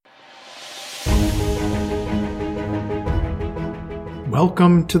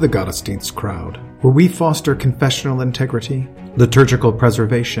Welcome to the Gottesdienst crowd, where we foster confessional integrity, liturgical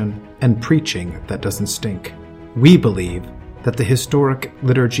preservation, and preaching that doesn't stink. We believe that the historic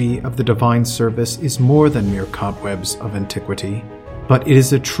liturgy of the divine service is more than mere cobwebs of antiquity, but it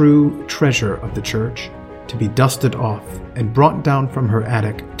is a true treasure of the Church to be dusted off and brought down from her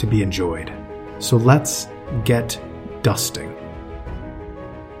attic to be enjoyed. So let's get dusting.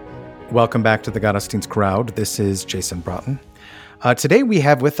 Welcome back to the Gottesdienst crowd. This is Jason Broughton. Today we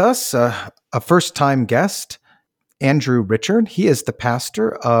have with us a first-time guest, Andrew Richard. He is the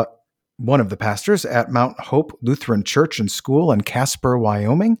pastor, one of the pastors at Mount Hope Lutheran Church and School in Casper,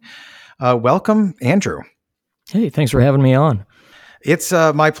 Wyoming. Welcome, Andrew. Hey, thanks for having me on. It's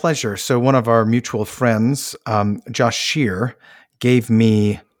my pleasure. So one of our mutual friends, Josh Shear, gave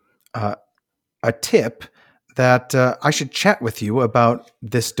me a tip that I should chat with you about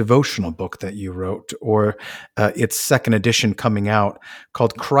this devotional book that you wrote, or its second edition coming out,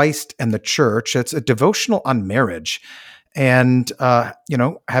 called Christ and the Church. It's a devotional on marriage. And,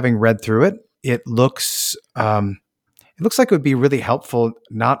 having read through it, it looks like it would be really helpful,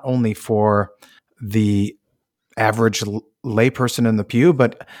 not only for the average layperson in the pew,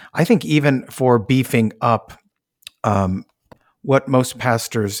 but I think even for beefing up what most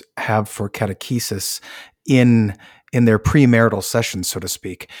pastors have for catechesis in their premarital sessions, so to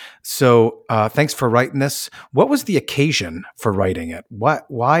speak. So thanks for writing this. What was the occasion for writing it?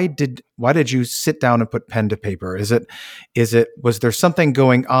 Why did you sit down and put pen to paper? Was there something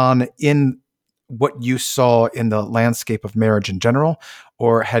going on in what you saw in the landscape of marriage in general,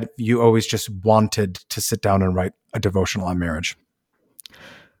 or had you always just wanted to sit down and write a devotional on marriage?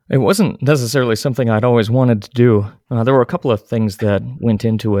 It wasn't necessarily something I'd always wanted to do. There were a couple of things that went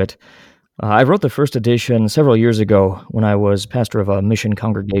into it. I wrote the first edition several years ago when I was pastor of a mission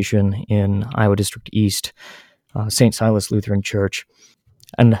congregation in Iowa District East, St. Silas Lutheran Church.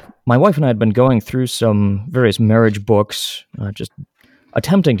 And my wife and I had been going through some various marriage books, just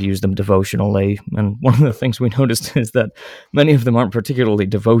attempting to use them devotionally. And one of the things we noticed is that many of them aren't particularly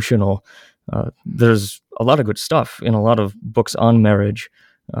devotional. There's a lot of good stuff in a lot of books on marriage.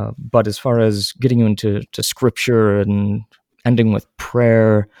 But as far as getting you into scripture and ending with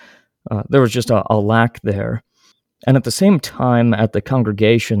prayer, there was just a lack there. And at the same time, at the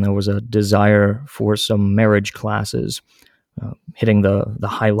congregation, there was a desire for some marriage classes, hitting the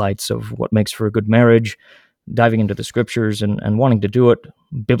highlights of what makes for a good marriage, diving into the scriptures and wanting to do it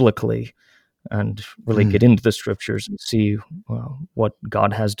biblically and really get into the scriptures and see what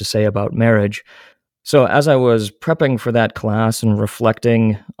God has to say about marriage. So as I was prepping for that class and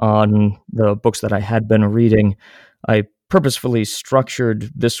reflecting on the books that I had been reading, I purposefully structured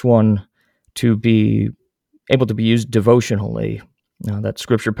this one to be able to be used devotionally, that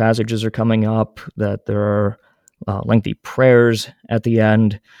scripture passages are coming up, that there are lengthy prayers at the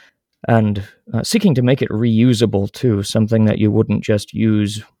end, and seeking to make it reusable too, something that you wouldn't just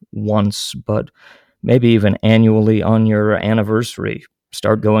use once, but maybe even annually on your anniversary.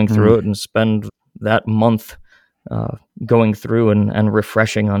 Start going through it and spend that month going through and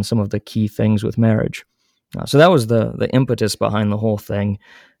refreshing on some of the key things with marriage. So that was the impetus behind the whole thing,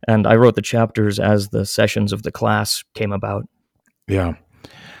 and I wrote the chapters as the sessions of the class came about. Yeah.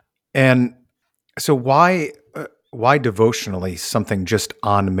 And so why devotionally something just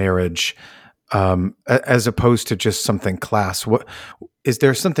on marriage as opposed to just something class? What is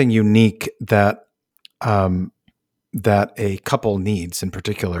there something unique that a couple needs in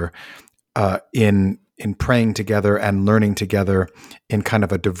particular in praying together and learning together in kind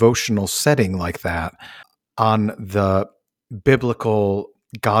of a devotional setting like that, on the biblical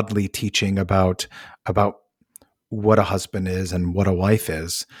godly teaching about what a husband is and what a wife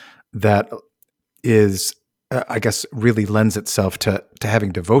is, that is, I guess, really lends itself to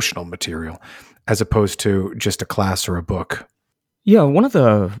having devotional material as opposed to just a class or a book? Yeah, one of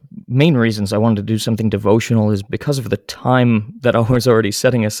the main reasons I wanted to do something devotional is because of the time that I was already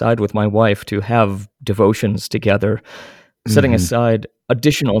setting aside with my wife to have devotions together, setting aside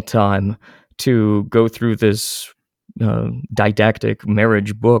additional time to go through this didactic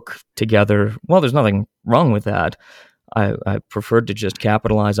marriage book together. Well, there's nothing wrong with that. I preferred to just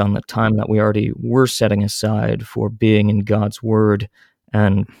capitalize on the time that we already were setting aside for being in God's Word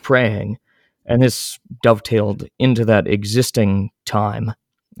and praying. And this dovetailed into that existing time.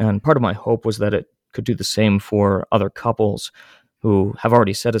 And part of my hope was that it could do the same for other couples who have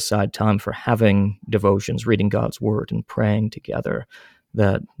already set aside time for having devotions, reading God's Word and praying together,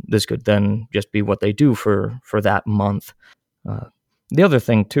 that this could then just be what they do for that month. The other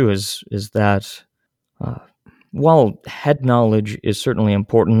thing, too, is that while head knowledge is certainly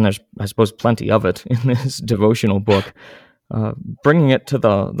important, there's, I suppose, plenty of it in this devotional book, uh, bringing it to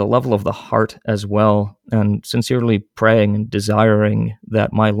the level of the heart as well, and sincerely praying and desiring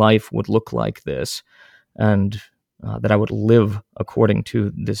that my life would look like this, and that I would live according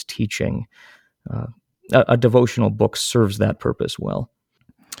to this teaching. Uh, a devotional book serves that purpose well.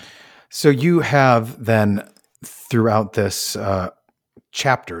 So you have then throughout this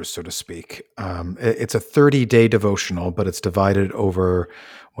chapters, so to speak. It's a 30-day devotional, but it's divided over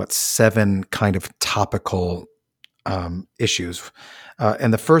seven kind of topical issues.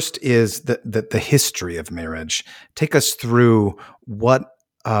 And the first is the history of marriage. Take us through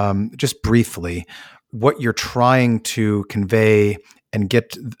just briefly, what you're trying to convey and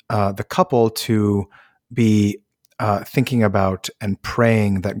get the couple to be thinking about and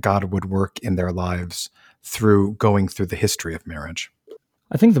praying that God would work in their lives through going through the history of marriage.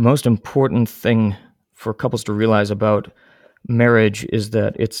 I think the most important thing for couples to realize about marriage is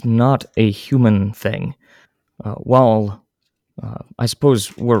that it's not a human thing. While I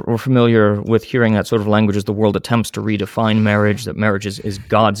suppose we're familiar with hearing that sort of language as the world attempts to redefine marriage, that marriage is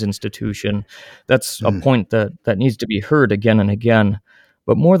God's institution. That's a point that needs to be heard again and again.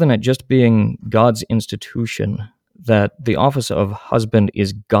 But more than it just being God's institution, that the office of husband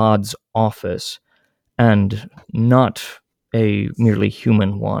is God's office and not a merely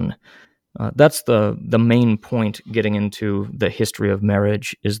human one. That's the main point getting into the history of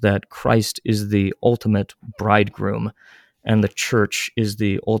marriage, is that Christ is the ultimate bridegroom and the church is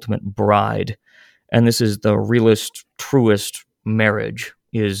the ultimate bride. And this is the realest, truest marriage,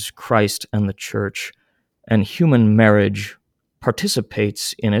 is Christ and the church. And human marriage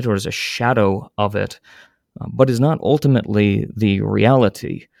participates in it or is a shadow of it, but is not ultimately the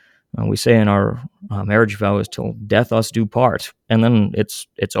reality. We say in our marriage vows, till death us do part, and then it's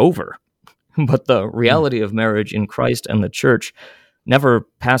over. But the reality of marriage in Christ and the church never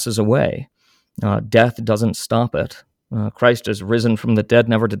passes away. Death doesn't stop it. Christ has risen from the dead,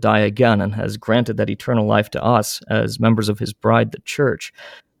 never to die again, and has granted that eternal life to us as members of his bride, the church.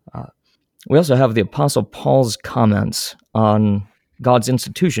 We also have the Apostle Paul's comments on God's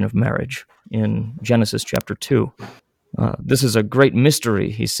institution of marriage in Genesis chapter 2. This is a great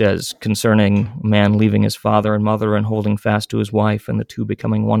mystery, he says, concerning man leaving his father and mother and holding fast to his wife, and the two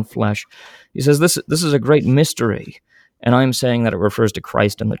becoming one flesh. He says this is a great mystery, and I'm saying that it refers to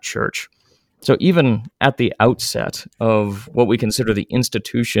Christ and the church. So even at the outset of what we consider the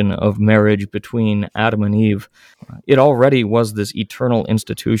institution of marriage between Adam and Eve, it already was this eternal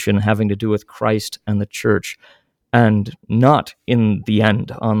institution having to do with Christ and the church, and not in the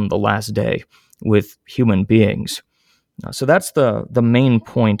end, on the last day, with human beings. So that's the main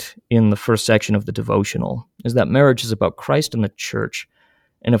point in the first section of the devotional, is that marriage is about Christ and the church.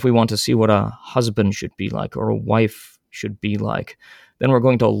 And if we want to see what a husband should be like or a wife should be like, then we're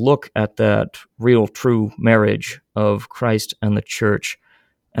going to look at that real, true marriage of Christ and the church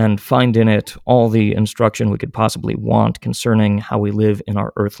and find in it all the instruction we could possibly want concerning how we live in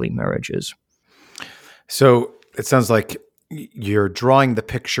our earthly marriages. So it sounds like you're drawing the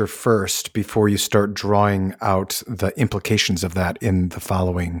picture first before you start drawing out the implications of that in the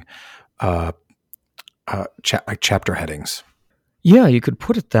following chapter headings. Yeah, you could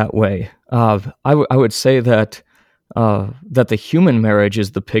put it that way. I would say that that the human marriage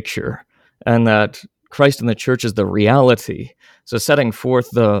is the picture, and that Christ and the church is the reality. So setting forth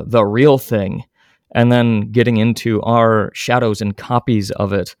the real thing, and then getting into our shadows and copies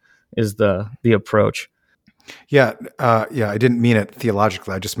of it is the approach. Yeah, I didn't mean it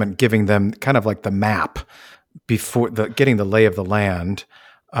theologically. I just meant giving them kind of like the map before getting the lay of the land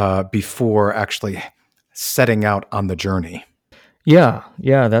before actually setting out on the journey. Yeah,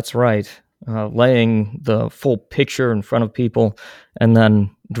 that's right. Laying the full picture in front of people and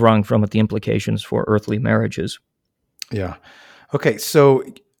then drawing from it the implications for earthly marriages. Yeah. Okay, so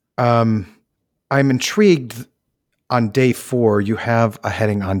I'm intrigued. On day 4, you have a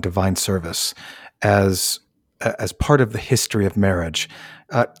heading on divine service as part of the history of marriage.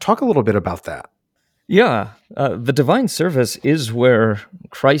 Talk a little bit about that. Yeah, the divine service is where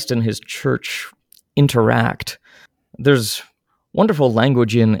Christ and his church interact. There's wonderful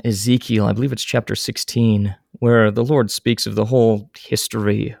language in Ezekiel, I believe it's chapter 16, where the Lord speaks of the whole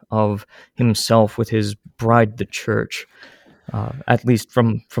history of himself with his bride, the church, at least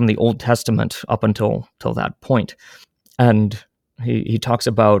from the Old Testament up until that point. And he talks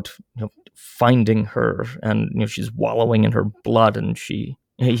about finding her, and she's wallowing in her blood, and he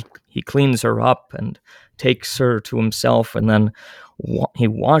cleans her up and takes her to himself, and then he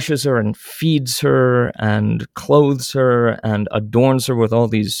washes her and feeds her and clothes her and adorns her with all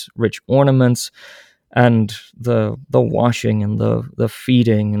these rich ornaments. And the washing and the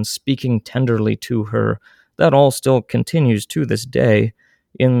feeding and speaking tenderly to her, that all still continues to this day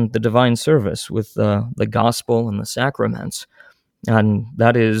in the divine service with the gospel and the sacraments. And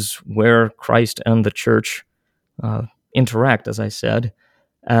that is where Christ and the church interact, as I said.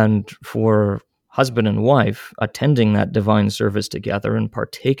 And for husband and wife attending that divine service together and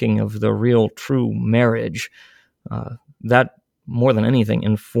partaking of the real, true marriage, that more than anything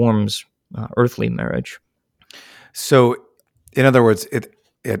informs earthly marriage. So, in other words, it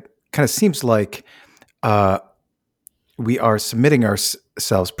kind of seems like we are submitting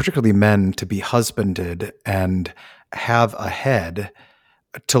ourselves, particularly men, to be husbanded and have a head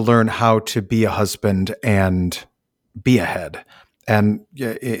to learn how to be a husband and be a head. And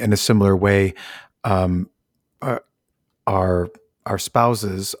in a similar way, our our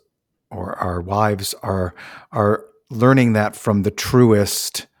spouses or our wives are learning that from the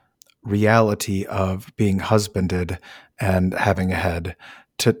truest reality of being husbanded and having a head,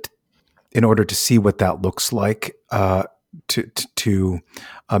 to in order to see what that looks like, to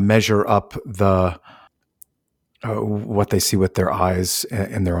measure up the what they see with their eyes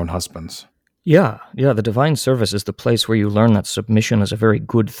in their own husbands. Yeah, the divine service is the place where you learn that submission is a very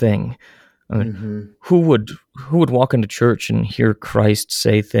good thing. I mean, who would walk into church and hear Christ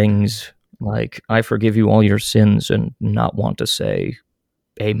say things like, "I forgive you all your sins," and not want to say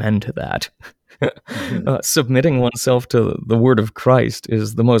amen to that? Submitting oneself to the word of Christ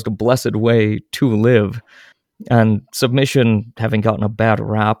is the most blessed way to live. And submission, having gotten a bad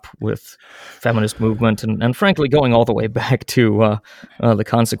rap with feminist movement, and frankly going all the way back to the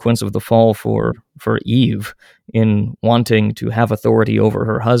consequence of the fall for Eve in wanting to have authority over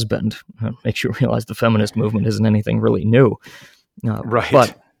her husband, makes you realize the feminist movement isn't anything really new. Right.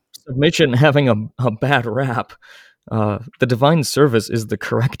 But submission having a bad rap, the divine service is the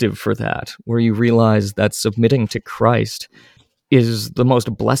corrective for that, where you realize that submitting to Christ is the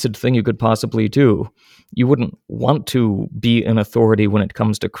most blessed thing you could possibly do. You wouldn't want to be in authority when it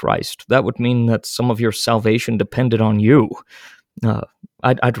comes to Christ. That would mean that some of your salvation depended on you.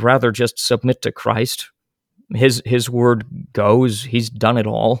 I'd rather just submit to Christ. His word goes. He's done it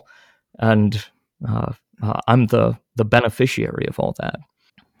all, and I'm the beneficiary of all that.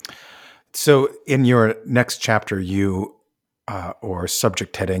 So, in your next chapter, you or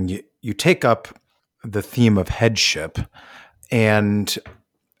subject heading, you take up the theme of headship, and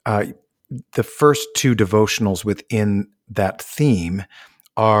the first two devotionals within that theme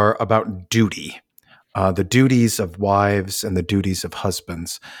are about duty, the duties of wives and the duties of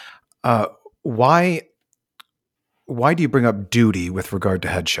husbands. Why do you bring up duty with regard to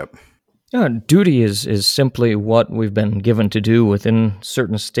headship? Yeah, duty is simply what we've been given to do within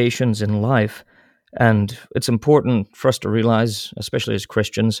certain stations in life. And it's important for us to realize, especially as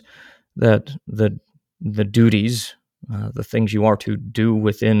Christians, that the duties, the things you are to do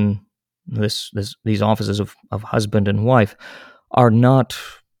within these offices of husband and wife, are not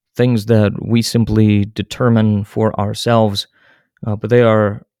things that we simply determine for ourselves, but they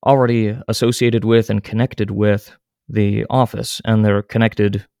are already associated with and connected with the office, and they're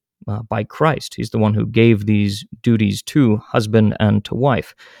connected by Christ. He's the one who gave these duties to husband and to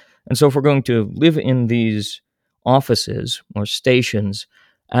wife. And so if we're going to live in these offices or stations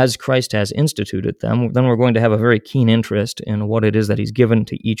as Christ has instituted them, then we're going to have a very keen interest in what it is that he's given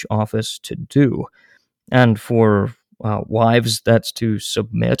to each office to do. And for wives, that's to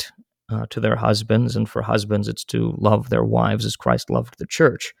submit to their husbands, and for husbands, it's to love their wives as Christ loved the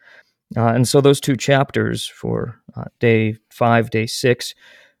church. And so those two chapters for day 5, day 6,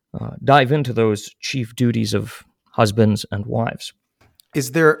 dive into those chief duties of husbands and wives.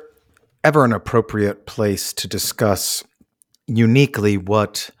 Is there ever an appropriate place to discuss uniquely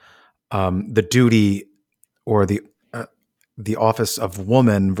what the duty or the office of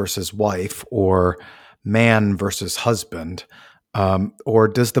woman versus wife, or man versus husband, or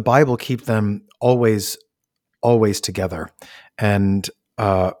does the Bible keep them always together? And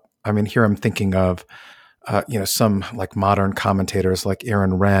I mean, here I'm thinking of some like modern commentators like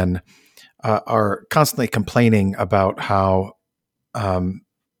Aaron Wren are constantly complaining about how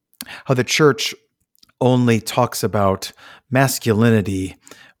the church only talks about masculinity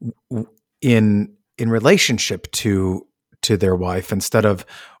in relationship to their wife, instead of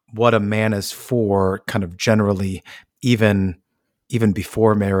what a man is for, kind of generally, even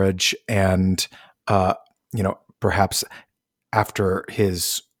before marriage, and perhaps after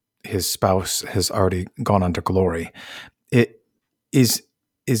his spouse has already gone on to glory. It is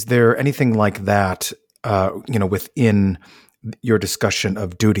there anything like that within your discussion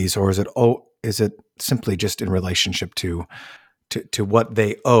of duties, or is it simply just in relationship to what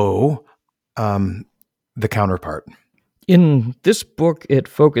they owe the counterpart? In this book, it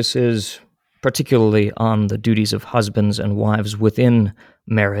focuses particularly on the duties of husbands and wives within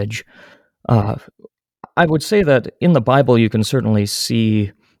marriage. Uh, I would say that in the Bible, you can certainly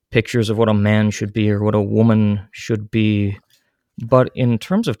see pictures of what a man should be or what a woman should be. But in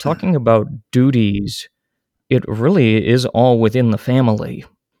terms of talking about duties, it really is all within the family.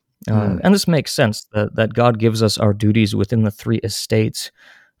 Mm, And this makes sense that God gives us our duties within the three estates.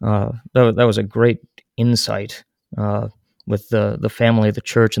 That was a great insight with the family, the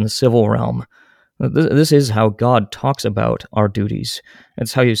church, and the civil realm. This is how God talks about our duties.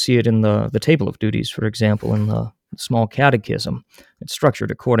 It's how you see it in the table of duties, for example, in the small catechism. It's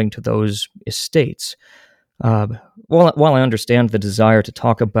structured according to those estates. Uh, while I understand the desire to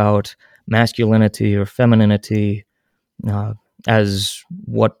talk about masculinity or femininity uh, as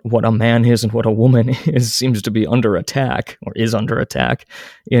what a man is and what a woman is seems to be under attack or is under attack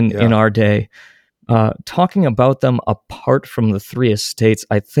in yeah. our day. Talking about them apart from the three estates,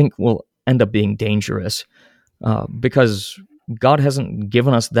 I think, will end up being dangerous because God hasn't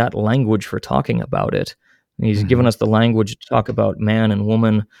given us that language for talking about it. He's given Hmm. us the language to talk about man and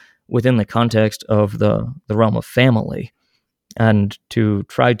woman within the context of the realm of family, and to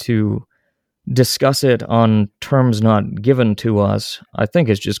try to discuss it on terms not given to us, I think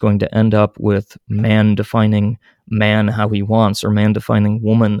is just going to end up with man defining man how he wants, or man defining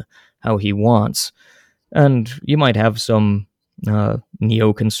woman how he wants. And you might have some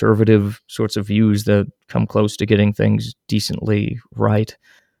neoconservative sorts of views that come close to getting things decently right.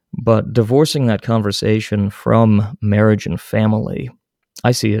 But divorcing that conversation from marriage and family,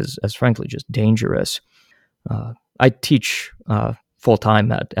 I see as frankly just dangerous. I teach full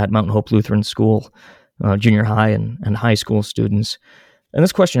time at Mountain Hope Lutheran School, junior high and high school students. And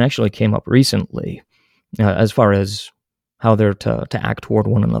this question actually came up recently as far as how they're to act toward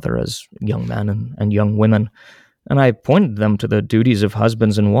one another as young men and young women. And I pointed them to the duties of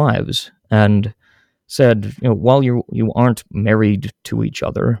husbands and wives and said, while you aren't married to each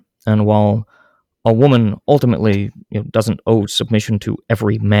other, and while a woman ultimately doesn't owe submission to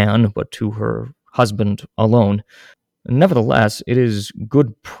every man, but to her husband alone, nevertheless, it is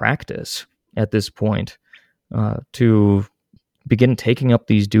good practice at this point to begin taking up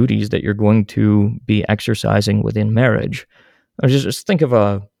these duties that you're going to be exercising within marriage. Or just think of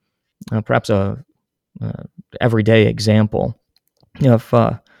perhaps a uh, everyday example. If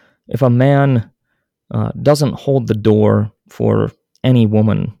a man doesn't hold the door for any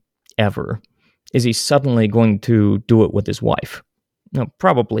woman ever, is he suddenly going to do it with his wife? No,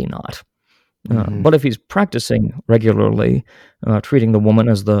 probably not. Hmm. But if he's practicing regularly, treating the woman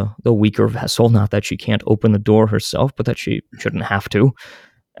as the weaker vessel, not that she can't open the door herself, but that she shouldn't have to,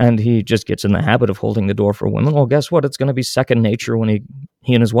 and he just gets in the habit of holding the door for women, well, guess what? It's going to be second nature when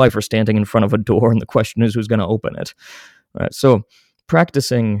he and his wife are standing in front of a door, and the question is who's going to open it. Right? So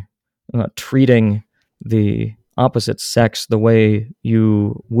practicing treating the opposite sex the way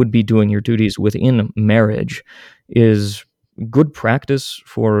you would be doing your duties within marriage is good practice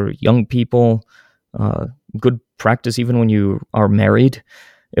for young people, uh, good practice even when you are married.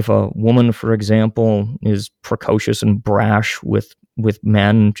 If a woman, for example, is precocious and brash with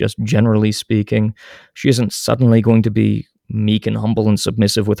men, just generally speaking, she isn't suddenly going to be meek and humble and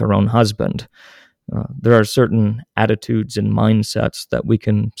submissive with her own husband. There are certain attitudes and mindsets that we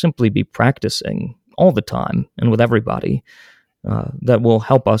can simply be practicing all the time and with everybody that will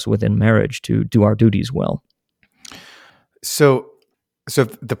help us within marriage to do our duties well. So, so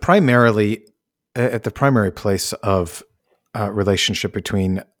the primarily at the primary place of relationship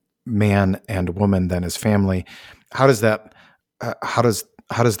between man and woman, then is family. How does that how does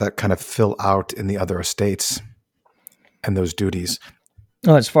that kind of fill out in the other estates and those duties?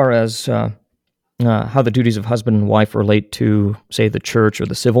 As far as how the duties of husband and wife relate to, say, the church or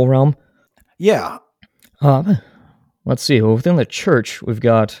the civil realm, Yeah. uh, let's see. Well, within the church, we've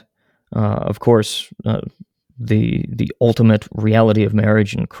got, of course, the ultimate reality of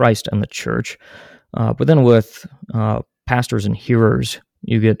marriage in Christ and the church. But then with pastors and hearers,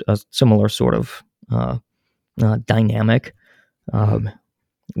 you get a similar sort of dynamic Mm-hmm.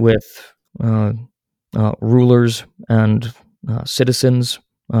 with rulers and citizens.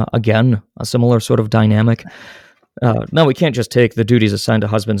 Again, a similar sort of dynamic. No, we can't just take the duties assigned to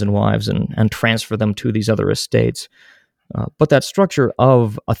husbands and wives and transfer them to these other estates. But that structure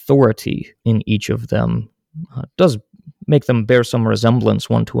of authority in each of them does make them bear some resemblance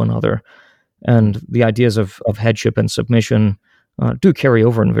one to another. And the ideas of headship and submission do carry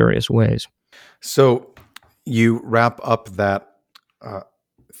over in various ways. So you wrap up that uh,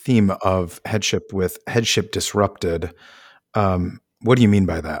 theme of headship with headship disrupted. What do you mean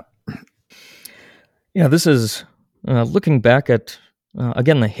by that? Yeah, this is looking back at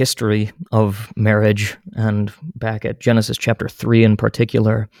again, the history of marriage, and back at Genesis chapter 3 in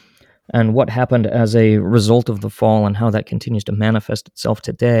particular, and what happened as a result of the fall and how that continues to manifest itself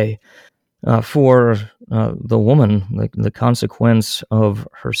today. For the woman, the consequence of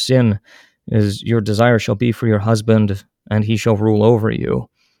her sin is your desire shall be for your husband, and he shall rule over you.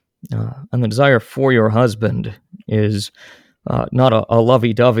 And the desire for your husband is not a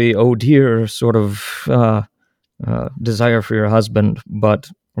lovey-dovey, oh dear sort of desire for your husband, but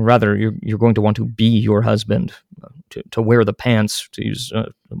rather you're going to want to be your husband, to wear the pants, to use a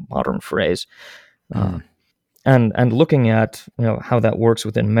modern phrase. And looking at how that works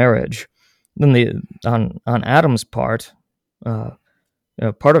within marriage, then on Adam's part,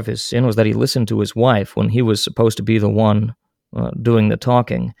 part of his sin was that he listened to his wife when he was supposed to be the one doing the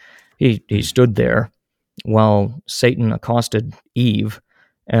talking. He stood there while Satan accosted Eve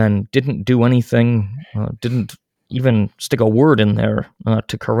and didn't do anything, didn't even stick a word in there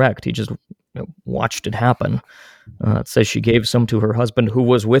to correct. He just watched it happen. It says she gave some to her husband who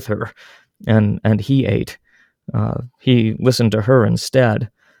was with her, and he ate. He listened to her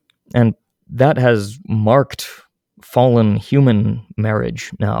instead. And that has marked fallen human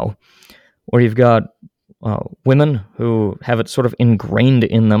marriage now, where you've got women who have it sort of ingrained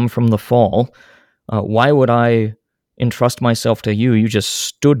in them from the fall. Why would I entrust myself to you? You just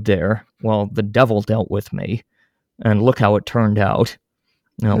stood there while the devil dealt with me, and look how it turned out.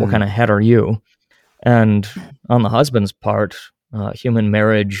 What kind of head are you? And on the husband's part, human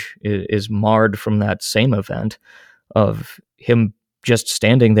marriage is marred from that same event of him just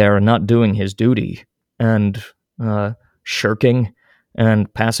standing there and not doing his duty, and shirking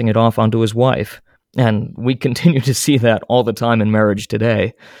and passing it off onto his wife. And we continue to see that all the time in marriage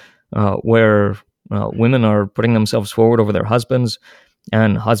today, where women are putting themselves forward over their husbands,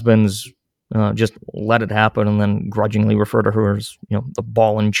 and husbands just let it happen and then grudgingly refer to her as the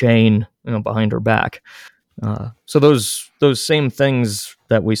ball and chain behind her back. So those same things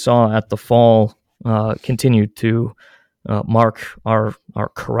that we saw at the fall continue to mark our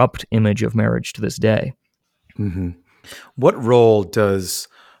corrupt image of marriage to this day. Mm-hmm. What role does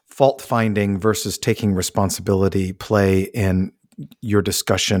fault finding versus taking responsibility play in your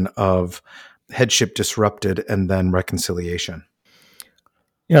discussion of headship disrupted and then reconciliation?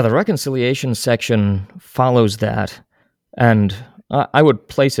 Yeah, the reconciliation section follows that, and I would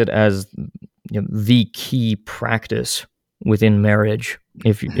place it as the key practice within marriage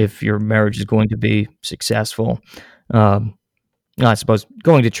if your marriage is going to be successful. I suppose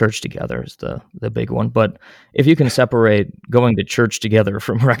going to church together is the big one, but if you can separate going to church together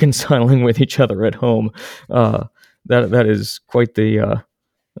from reconciling with each other at home, that is quite the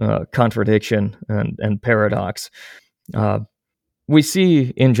contradiction and paradox. We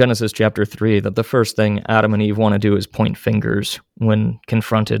see in Genesis chapter 3 that the first thing Adam and Eve want to do is point fingers when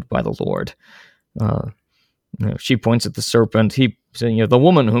confronted by the Lord. She points at the serpent. He saying, "The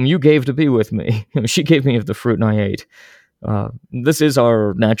woman whom you gave to be with me, she gave me of the fruit and I ate." This is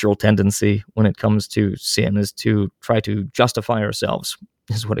our natural tendency when it comes to sin, is to try to justify ourselves,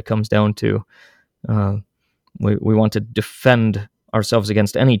 is what it comes down to. We want to defend ourselves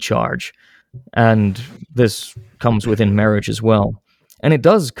against any charge, and this comes within marriage as well. And it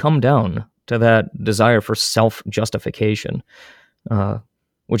does come down to that desire for self-justification,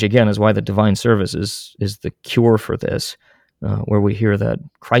 which again is why the divine service is the cure for this, where we hear that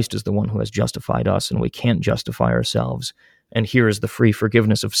Christ is the one who has justified us and we can't justify ourselves. And here is the free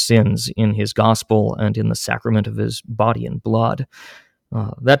forgiveness of sins in his gospel and in the sacrament of his body and blood.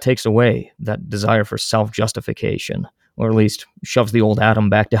 That takes away that desire for self-justification, or at least shoves the old Adam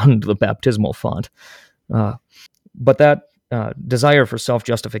back down into the baptismal font. But that desire for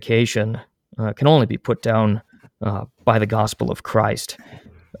self-justification can only be put down by the gospel of Christ.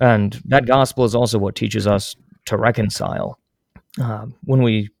 And that gospel is also what teaches us to reconcile. When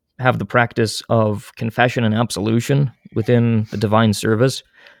we have the practice of confession and absolution within the divine service,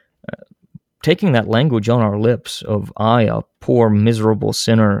 taking that language on our lips of, I, a poor, miserable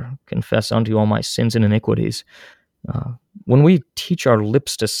sinner, confess unto you all my sins and iniquities. When we teach our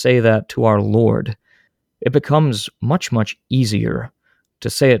lips to say that to our Lord, it becomes much, much easier to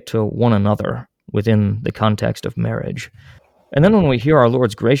say it to one another within the context of marriage. And then when we hear our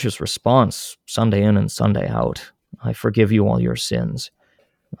Lord's gracious response, Sunday in and Sunday out, I forgive you all your sins,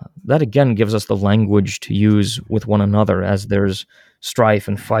 that again gives us the language to use with one another as there's strife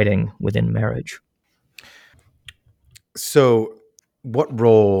and fighting within marriage. So, what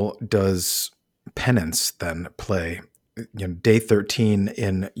role does penance then play? Day 13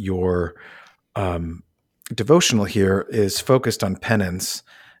 in your devotional here is focused on penance.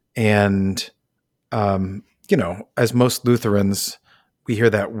 And, as most Lutherans we hear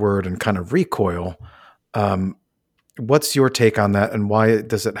that word and kind of recoil. What's your take on that, and why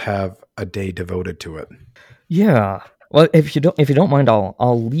does it have a day devoted to it? Yeah. Well, if you don't mind,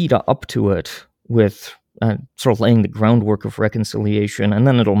 I'll lead up to it with sort of laying the groundwork of reconciliation, and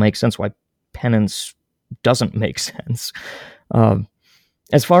then it'll make sense why penance doesn't make sense.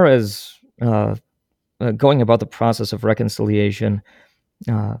 As far as going about the process of reconciliation,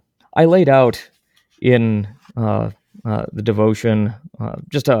 I laid out in the devotion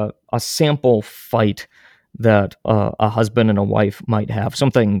just a sample fight that a husband and a wife might have,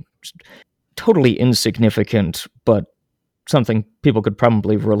 something totally insignificant, but something people could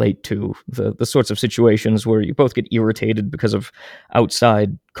probably relate to, the sorts of situations where you both get irritated because of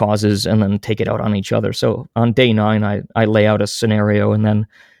outside causes and then take it out on each other. So on day 9, I lay out a scenario, and then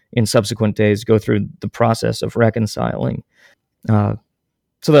in subsequent days go through the process of reconciling. So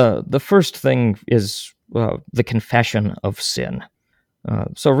the first thing is the confession of sin.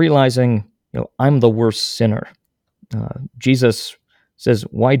 So realizing, I'm the worst sinner. Jesus says,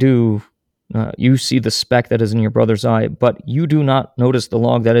 "Why do you see the speck that is in your brother's eye, but you do not notice the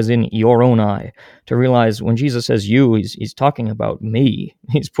log that is in your own eye?" To realize when Jesus says you, he's talking about me.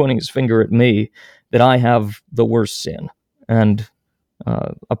 He's pointing his finger at me, that I have the worst sin. And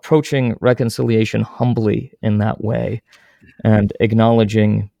approaching reconciliation humbly in that way, and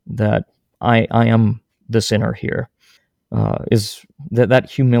acknowledging that I am the sinner here, is that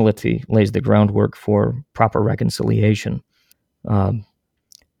humility lays the groundwork for proper reconciliation.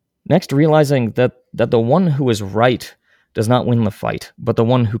 Next, realizing that the one who is right does not win the fight, but the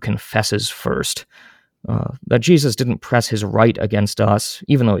one who confesses first. That Jesus didn't press his right against us,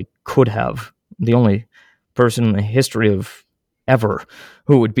 even though he could have. The only person in the history of ever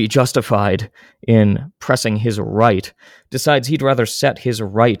who would be justified in pressing his right decides he'd rather set his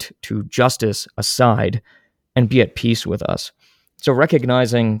right to justice aside and be at peace with us. So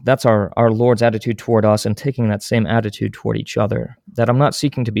recognizing that's our Lord's attitude toward us, and taking that same attitude toward each other, that I'm not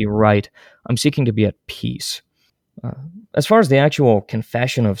seeking to be right, I'm seeking to be at peace. As far as the actual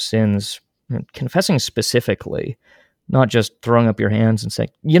confession of sins, confessing specifically, not just throwing up your hands and saying,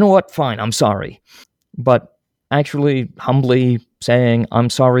 "You know what, fine, I'm sorry," but actually humbly saying, "I'm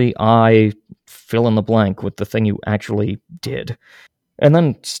sorry, I fill in the blank with the thing you actually did." And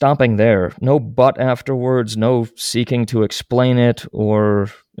then stopping there. No but afterwards, no seeking to explain it or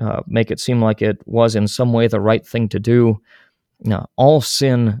make it seem like it was in some way the right thing to do. No, all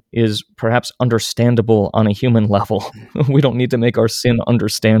sin is perhaps understandable on a human level. We don't need to make our sin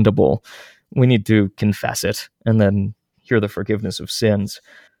understandable. We need to confess it and then hear the forgiveness of sins.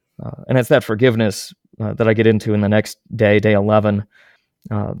 And it's that forgiveness that I get into in the next day, day 11,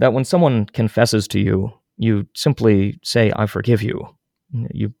 that when someone confesses to you, you simply say, "I forgive you."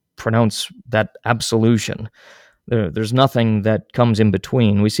 You pronounce that absolution. There's nothing that comes in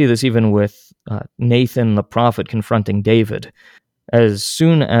between. We see this even with Nathan the prophet confronting David. As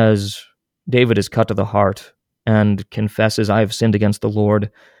soon as David is cut to the heart and confesses, "I have sinned against the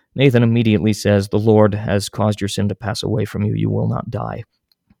Lord," Nathan immediately says, "The Lord has caused your sin to pass away from you. You will not die."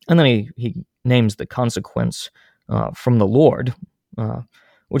 And then he names the consequence from the Lord,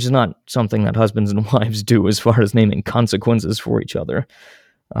 which is not something that husbands and wives do as far as naming consequences for each other.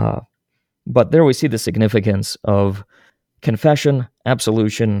 But there we see the significance of confession,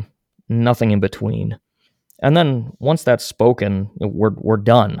 absolution, nothing in between. And then once that's spoken, we're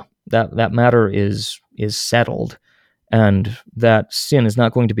done. That matter is settled, and that sin is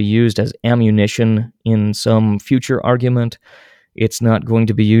not going to be used as ammunition in some future argument. It's not going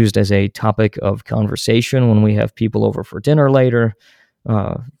to be used as a topic of conversation when we have people over for dinner later.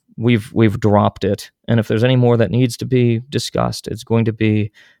 We've dropped it, and if there's any more that needs to be discussed, it's going to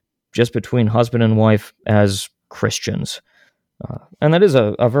be just between husband and wife as Christians. And that is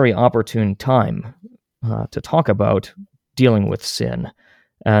a very opportune time to talk about dealing with sin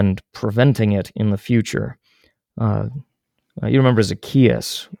and preventing it in the future. You remember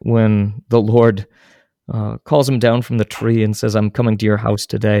Zacchaeus, when the Lord calls him down from the tree and says, "I'm coming to your house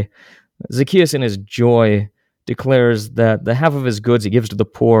today." Zacchaeus, in his joy, declares that the half of his goods he gives to the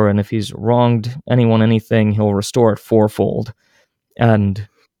poor, and if he's wronged anyone anything, he'll restore it fourfold. And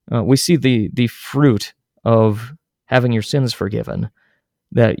we see the fruit of having your sins forgiven,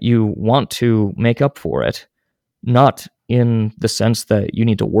 that you want to make up for it, not in the sense that you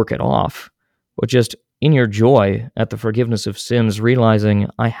need to work it off, but just in your joy at the forgiveness of sins, realizing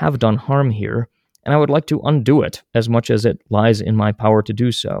I have done harm here, and I would like to undo it as much as it lies in my power to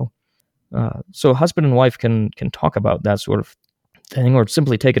do so. So husband and wife can talk about that sort of thing, or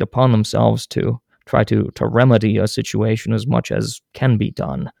simply take it upon themselves to try to remedy a situation as much as can be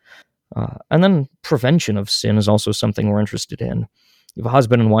done. And then prevention of sin is also something we're interested in. if a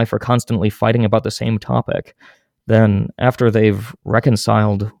husband and wife are constantly fighting about the same topic, then after they've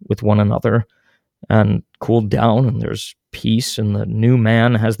reconciled with one another and cooled down and there's peace and the new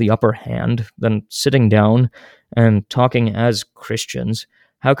man has the upper hand, then sitting down and talking as Christians,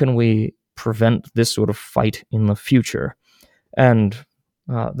 how can we prevent this sort of fight in the future? And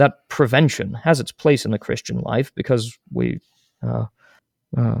that prevention has its place in the Christian life because well,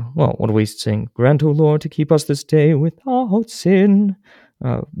 what do we sing? Grant, O Lord, to keep us this day without sin.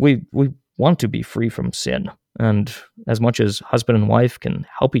 We want to be free from sin, and as much as husband and wife can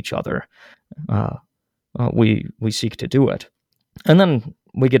help each other, we seek to do it. And then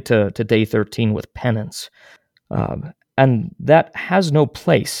we get to day 13 with penance, and that has no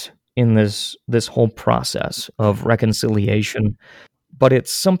place in this whole process of reconciliation. But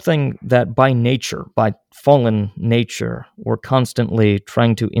it's something that by nature, by fallen nature, we're constantly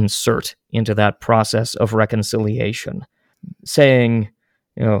trying to insert into that process of reconciliation, saying,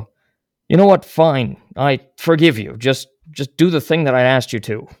 you know what, fine, I forgive you. Just do the thing that I asked you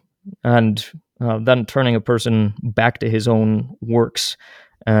to. And then turning a person back to his own works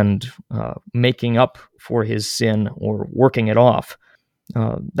and making up for his sin or working it off.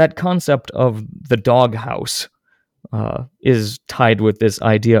 That concept of the doghouse is tied with this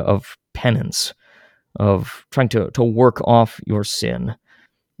idea of penance, of trying to work off your sin.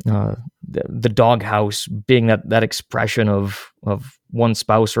 The doghouse being that expression of one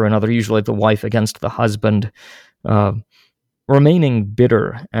spouse or another, usually the wife against the husband, remaining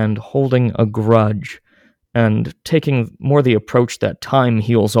bitter and holding a grudge and taking more the approach that time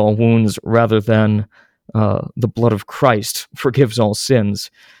heals all wounds rather than the blood of Christ forgives all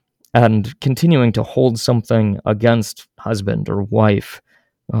sins, and continuing to hold something against husband or wife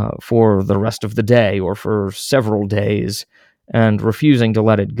for the rest of the day or for several days, and refusing to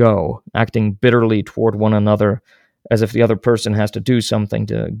let it go, acting bitterly toward one another as if the other person has to do something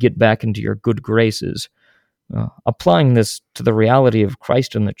to get back into your good graces. Applying this to the reality of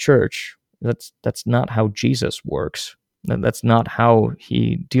Christ and the church, that's not how Jesus works. That's not how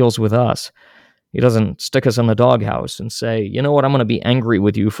he deals with us. He doesn't stick us in the doghouse and say, you know what, I'm going to be angry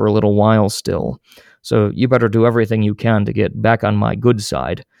with you for a little while still, so you better do everything you can to get back on my good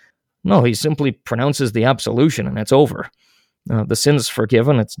side. No, he simply pronounces the absolution and it's over. The sin's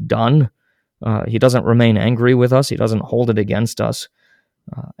forgiven, it's done. He doesn't remain angry with us, he doesn't hold it against us.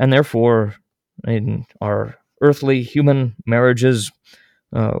 And therefore, in our earthly human marriages,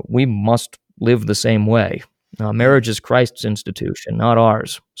 we must live the same way. Marriage is Christ's institution, not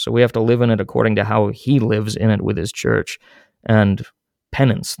ours. So we have to live in it according to how he lives in it with his church. And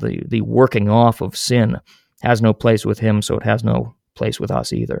penance, the working off of sin, has no place with him, so it has no place with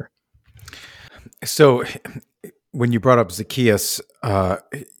us either. So when you brought up Zacchaeus,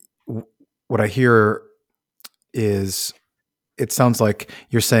 what I hear is it sounds like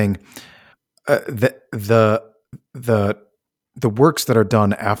you're saying that the works that are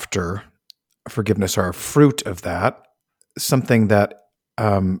done after forgiveness are a fruit of that, something that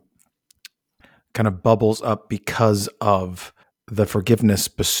kind of bubbles up because of the forgiveness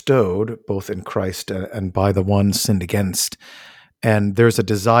bestowed both in Christ and by the one sinned against. And there's a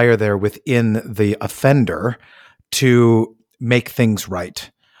desire there within the offender to make things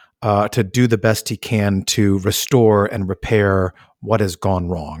right, to do the best he can to restore and repair what has gone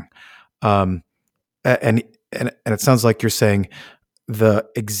wrong. And it sounds like you're saying the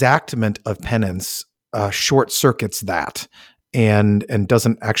exactment of penance short circuits that and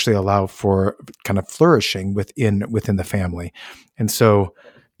doesn't actually allow for kind of flourishing within the family. And so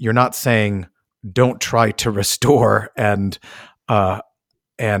you're not saying don't try to restore and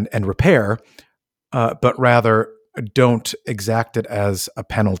repair, but rather don't exact it as a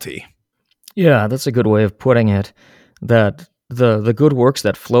penalty. Yeah, that's a good way of putting it, that the good works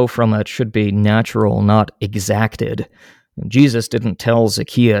that flow from it should be natural, not exacted. Jesus didn't tell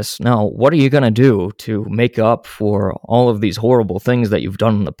Zacchaeus, now, what are you going to do to make up for all of these horrible things that you've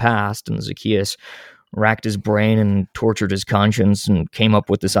done in the past? And Zacchaeus racked his brain and tortured his conscience and came up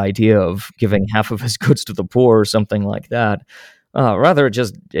with this idea of giving half of his goods to the poor or something like that. Rather, it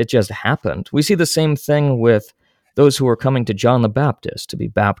just happened. We see the same thing with those who are coming to John the Baptist to be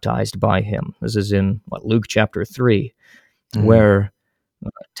baptized by him. This is in Luke chapter 3, where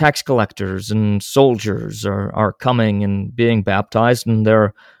tax collectors and soldiers are coming and being baptized, and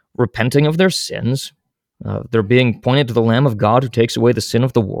they're repenting of their sins. They're being pointed to the Lamb of God who takes away the sin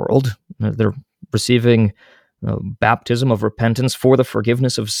of the world. They're receiving baptism of repentance for the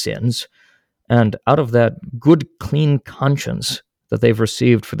forgiveness of sins. And out of that good, clean conscience that they've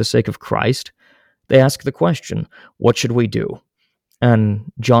received for the sake of Christ, they ask the question, what should we do?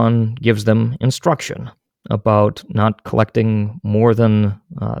 And John gives them instruction. about not collecting more than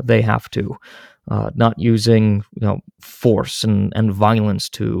they have to, not using force and violence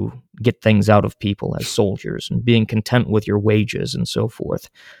to get things out of people as soldiers, and being content with your wages and so forth.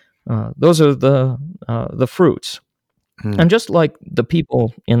 Those are the fruits. Hmm. And just like the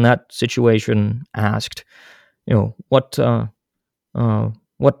people in that situation asked, what uh,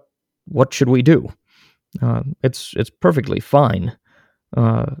 what what should we do? It's perfectly fine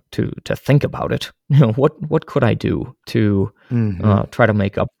to think about it. What could I do to Hmm. try to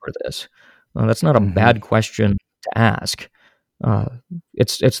make up for this? That's not a Hmm. bad question to ask. Uh,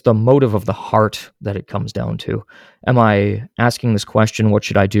 it's the motive of the heart that it comes down to. Am I asking this question, what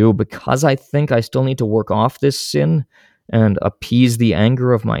should I do, because I think I still need to work off this sin and appease the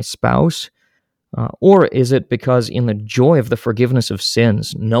anger of my spouse? Or is it because in the joy of the forgiveness of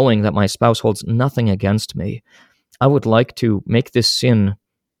sins, knowing that my spouse holds nothing against me, I would like to make this sin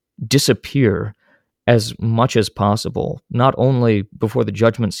disappear as much as possible, not only before the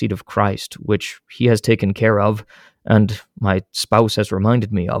judgment seat of Christ, which he has taken care of and my spouse has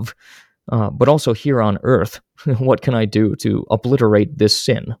reminded me of, but also here on earth. What can I do to obliterate this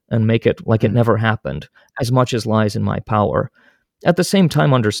sin and make it like it never happened, as much as lies in my power? At the same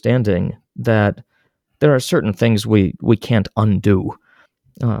time, understanding that there are certain things we can't undo,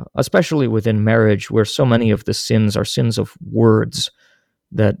 especially within marriage, where so many of the sins are sins of words,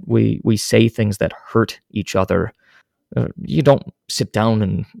 that we say things that hurt each other. You don't sit down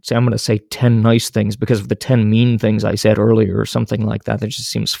and say, I'm going to say 10 nice things because of the 10 mean things I said earlier or something like that. That just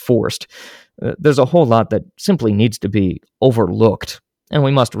seems forced. There's a whole lot that simply needs to be overlooked. And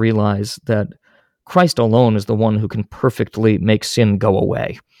we must realize that Christ alone is the one who can perfectly make sin go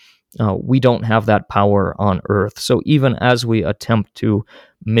away. We don't have that power on earth. So even as we attempt to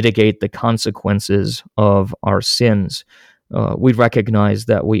mitigate the consequences of our sins, we recognize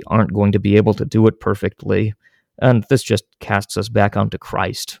that we aren't going to be able to do it perfectly. And this just casts us back onto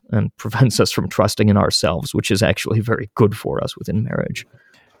Christ and prevents us from trusting in ourselves, which is actually very good for us within marriage.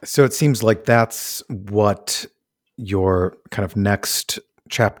 So it seems like that's what your kind of next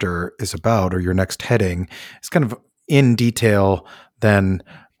chapter is about, or your next heading. It's kind of in detail then,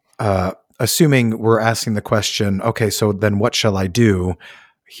 assuming we're asking the question, okay, so then what shall I do?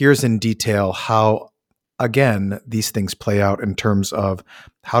 Here's in detail how, again, these things play out in terms of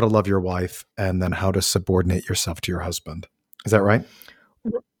how to love your wife and then how to subordinate yourself to your husband. Is that right?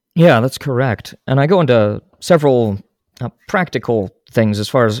 Yeah, that's correct. And I go into several practical things as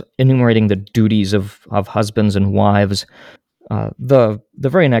far as enumerating the duties of husbands and wives. The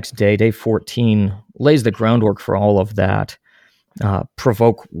very next day, day 14, lays the groundwork for all of that.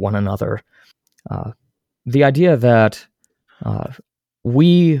 Provoke one another. Uh, the idea that uh,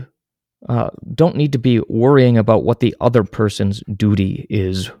 we don't need to be worrying about what the other person's duty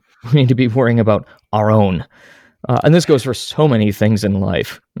is. We need to be worrying about our own. And this goes for so many things in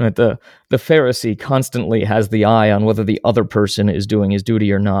life. Right? The Pharisee constantly has the eye on whether the other person is doing his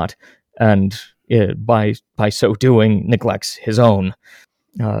duty or not, and by so doing neglects his own.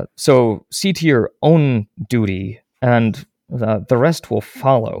 So see to your own duty, and the rest will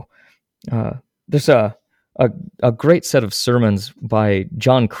follow. There's a a great set of sermons by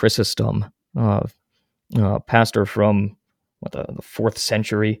John Chrysostom, uh, pastor from the 4th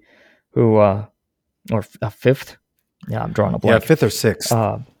century, who or fifth. Yeah, I'm drawing a Yeah, blank. fifth or sixth.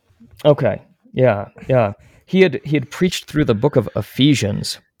 Okay, yeah. He had preached through the book of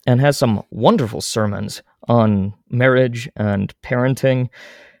Ephesians and has some wonderful sermons on marriage and parenting.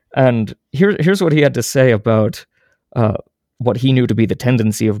 And here's what he had to say about uh, what he knew to be the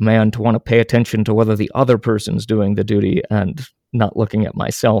tendency of man to want to pay attention to whether the other person's doing the duty and not looking at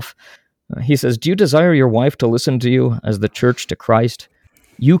myself. He says, "Do you desire your wife to listen to you as the church to Christ?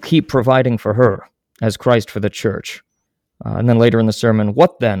 You keep providing for her as Christ for the church." And then later in the sermon,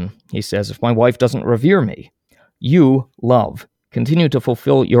 "What then?" he says, "if my wife doesn't revere me? You, love, continue to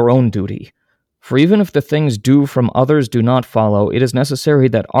fulfill your own duty. For even if the things due from others do not follow, it is necessary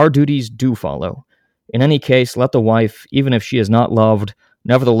that our duties do follow. In any case, let the wife, even if she is not loved,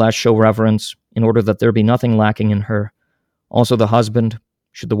 nevertheless show reverence, in order that there be nothing lacking in her. Also the husband,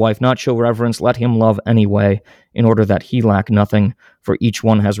 should the wife not show reverence, let him love anyway, in order that he lack nothing, for each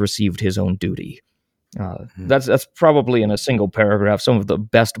one has received his own duty." That's probably in a single paragraph some of the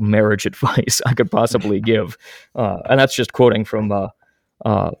best marriage advice I could possibly give, and that's just quoting from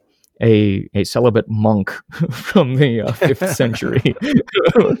uh, a celibate monk from the 5th century.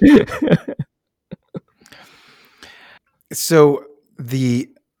 So the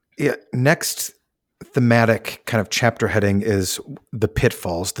next thematic kind of chapter heading is the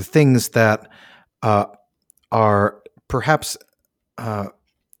pitfalls, the things that uh, are perhaps uh,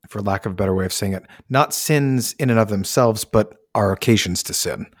 for lack of a better way of saying it, not sins in and of themselves, but are occasions to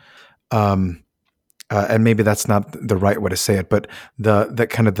sin. And maybe that's not the right way to say it, but the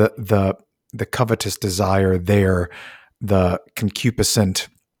kind of the covetous desire there, the concupiscent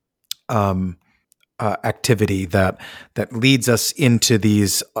activity that leads us into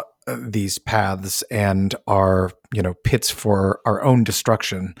these paths and are pits for our own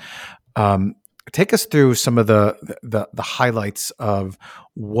destruction. Take us through some of the highlights of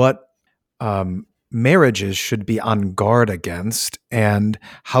what marriages should be on guard against, and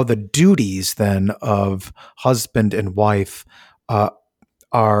how the duties then of husband and wife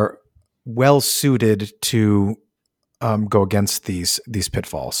are well suited to go against these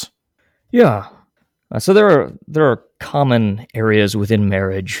pitfalls. Yeah. So there are common areas within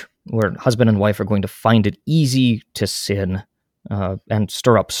marriage where husband and wife are going to find it easy to sin and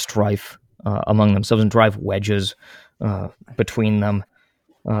stir up strife among themselves and drive wedges between them.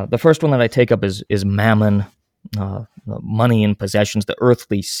 The first one that I take up is mammon, money and possessions, the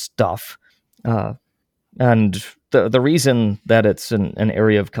earthly stuff. And the reason that it's an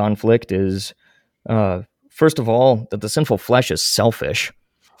area of conflict is, first of all, that the sinful flesh is selfish.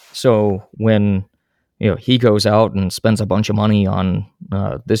 So when he goes out and spends a bunch of money on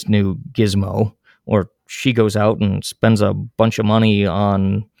this new gizmo, or she goes out and spends a bunch of money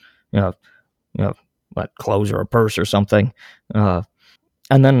on like clothes or a purse or something,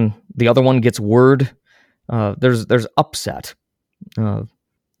 and then the other one gets word, there's upset,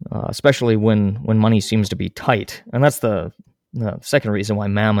 especially when money seems to be tight, and that's the second reason why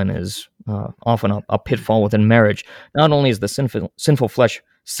mammon is often a pitfall within marriage. Not only is the sinful flesh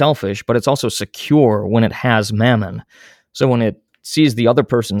selfish, but it's also secure when it has mammon. So when it sees the other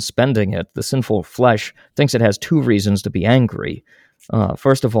person spending it, the sinful flesh thinks it has two reasons to be angry.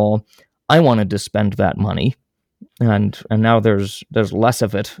 First of all, I wanted to spend that money, and now there's less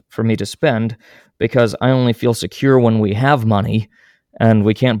of it for me to spend because I only feel secure when we have money, and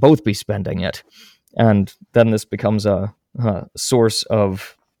we can't both be spending it. And then this becomes a source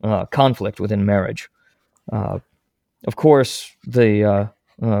of conflict within marriage. Of course, the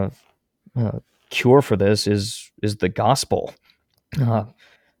cure for this is the gospel,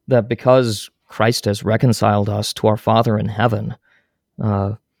 that because Christ has reconciled us to our Father in heaven,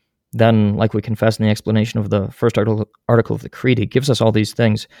 then, like we confess in the explanation of the first article of the Creed, he gives us all these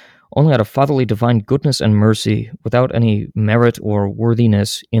things only out of fatherly divine goodness and mercy, without any merit or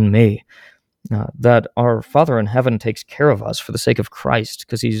worthiness in me. That our Father in heaven takes care of us for the sake of Christ,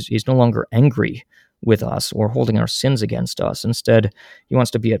 because he's no longer angry with us or holding our sins against us. Instead, he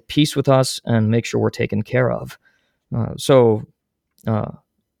wants to be at peace with us and make sure we're taken care of. So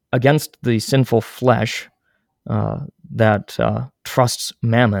against the sinful flesh that trusts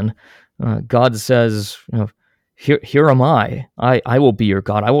mammon, God says, here am I. I will be your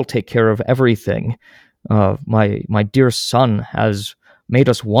God. I will take care of everything. My dear Son has made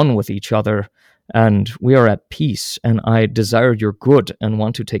us one with each other, and we are at peace, and I desire your good and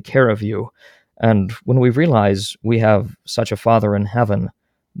want to take care of you. And when we realize we have such a Father in heaven,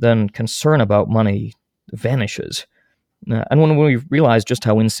 then concern about money vanishes. And when we realize just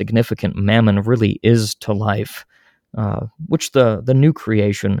how insignificant mammon really is to life, which the new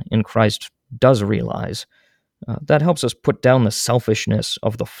creation in Christ does realize, that helps us put down the selfishness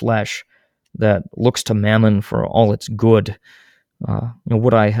of the flesh that looks to mammon for all its good.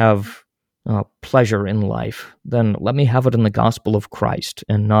 Would I have pleasure in life? Then let me have it in the gospel of Christ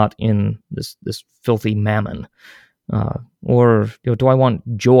and not in this filthy mammon. Or do I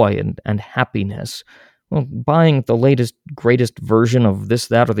want joy and happiness? Well, buying the latest, greatest version of this,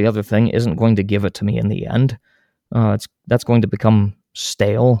 that, or the other thing isn't going to give it to me in the end. That's going to become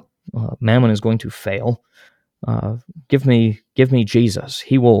stale. Mammon is going to fail. Give me Jesus.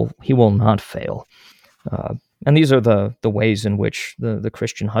 He will not fail. And these are the ways in which the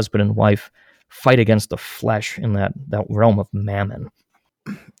Christian husband and wife fight against the flesh in that realm of mammon.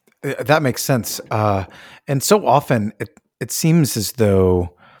 That makes sense. And so often it seems as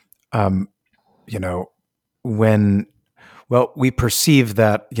though, when we perceive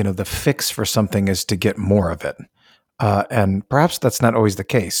that, the fix for something is to get more of it. And perhaps that's not always the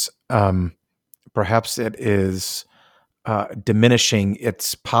case. Perhaps it is diminishing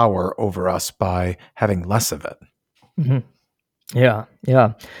its power over us by having less of it. Mm-hmm.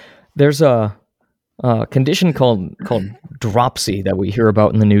 Yeah. There's a condition called dropsy that we hear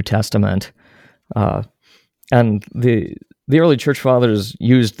about in the New Testament, and the early church fathers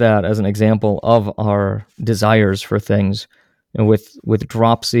used that as an example of our desires for things. With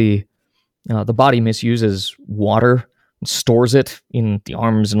dropsy, the body misuses water stores it in the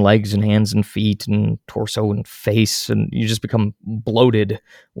arms and legs and hands and feet and torso and face, and you just become bloated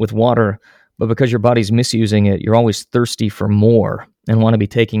with water. But because your body's misusing it, you're always thirsty for more and want to be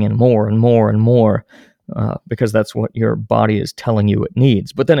taking in more and more and more, because that's what your body is telling you it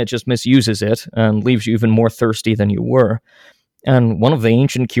needs. But then it just misuses it and leaves you even more thirsty than you were. And one of the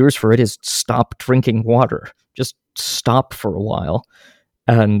ancient cures for it is stop drinking water. Just stop for a while.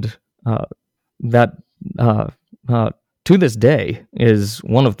 And that to this day is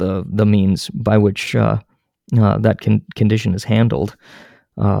one of the means by which that condition is handled.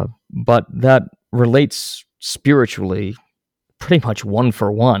 But that relates spiritually pretty much one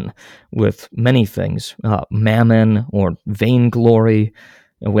for one with many things. Mammon or vainglory.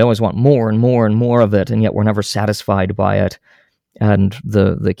 We always want more and more and more of it, and yet we're never satisfied by it. And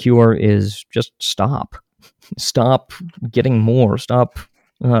the cure is just stop. Stop getting more. Stop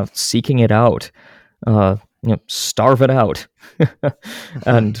seeking it out. Starve it out.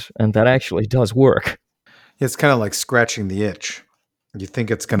 and that actually does work. It's kind of like scratching the itch. You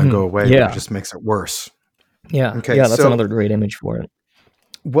think it's going to go away, yeah. but it just makes it worse. Yeah. Okay, Yeah, that's another great image for it.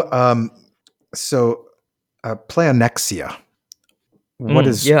 Pleonexia. What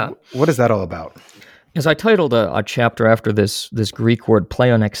is that all about? As I titled a chapter after this Greek word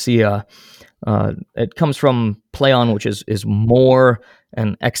pleonexia, it comes from pleon, which is more,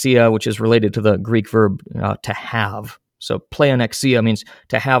 and exia, which is related to the Greek verb to have. So pleonexia means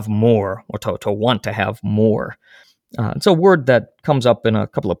to have more, or to want to have more. It's a word that comes up in a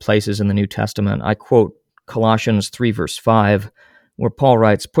couple of places in the New Testament. I quote Colossians 3, verse 5, where Paul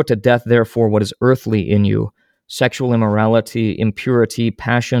writes, "Put to death, therefore, what is earthly in you, sexual immorality, impurity,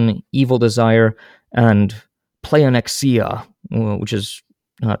 passion, evil desire, and pleonexia," which is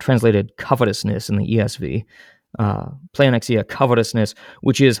translated covetousness in the ESV. Pleonexia, covetousness,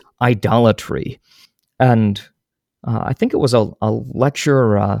 which is idolatry. And I think it was a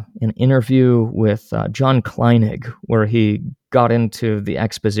lecture, an interview with John Kleinig, where he got into the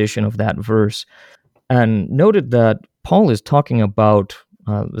exposition of that verse and noted that Paul is talking about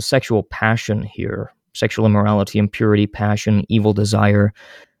the sexual passion here, sexual immorality, impurity, passion, evil desire.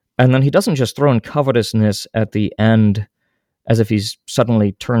 And then he doesn't just throw in covetousness at the end as if he's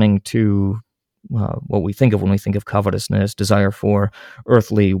suddenly turning to what we think of when we think of covetousness, desire for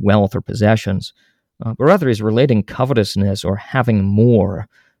earthly wealth or possessions. But rather he's relating covetousness or having more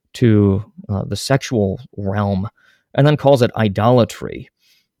to the sexual realm, and then calls it idolatry.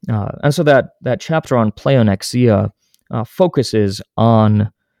 And so that chapter on pleonexia focuses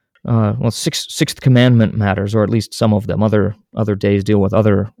on sixth commandment matters, or at least some of them. Other days deal with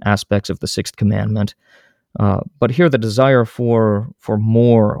other aspects of the sixth commandment. But here the desire for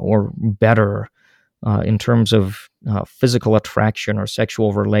more or better in terms of physical attraction or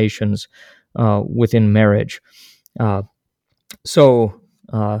sexual relations within marriage. So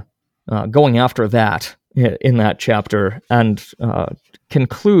going after that in that chapter, and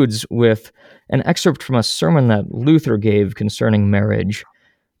concludes with an excerpt from a sermon that Luther gave concerning marriage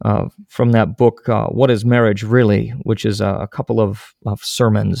from that book, What is Marriage Really?, which is a couple of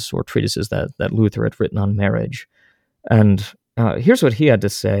sermons or treatises that Luther had written on marriage. And here's what he had to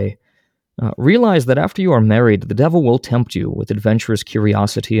say. Realize that after you are married, the devil will tempt you with adventurous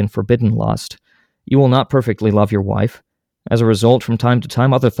curiosity and forbidden lust. You will not perfectly love your wife. As a result, from time to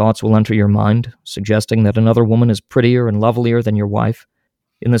time, other thoughts will enter your mind, suggesting that another woman is prettier and lovelier than your wife.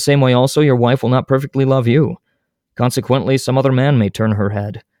 In the same way also, your wife will not perfectly love you. Consequently, some other man may turn her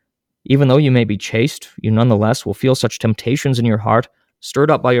head. Even though you may be chaste, you nonetheless will feel such temptations in your heart,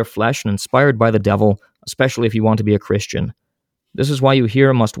 stirred up by your flesh and inspired by the devil, especially if you want to be a Christian. This is why you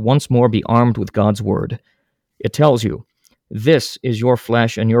here must once more be armed with God's word. It tells you, "This is your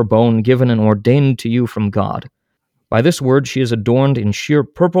flesh and your bone, given and ordained to you from God. By this word she is adorned in sheer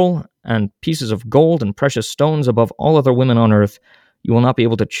purple and pieces of gold and precious stones above all other women on earth. You will not be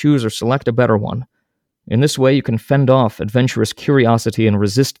able to choose or select a better one. In this way you can fend off adventurous curiosity and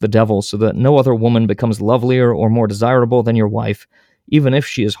resist the devil so that no other woman becomes lovelier or more desirable than your wife, even if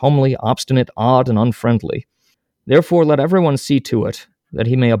she is homely, obstinate, odd, and unfriendly. Therefore let everyone see to it that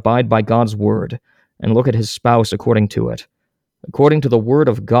he may abide by God's word and look at his spouse according to it. According to the word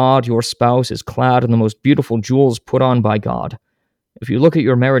of God, your spouse is clad in the most beautiful jewels put on by God. If you look at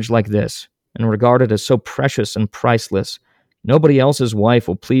your marriage like this and regard it as so precious and priceless, nobody else's wife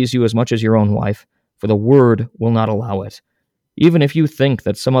will please you as much as your own wife, for the word will not allow it. Even if you think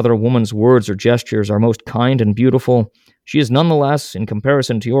that some other woman's words or gestures are most kind and beautiful, she is nonetheless, in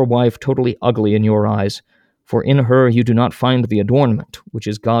comparison to your wife, totally ugly in your eyes, for in her you do not find the adornment, which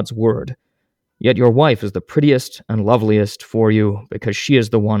is God's word. Yet your wife is the prettiest and loveliest for you, because she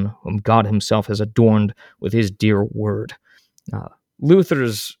is the one whom God himself has adorned with his dear word. Uh,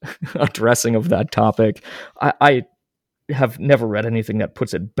 Luther's addressing of that topic, I have never read anything that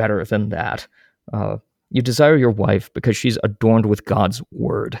puts it better than that. Uh, you desire your wife because she's adorned with God's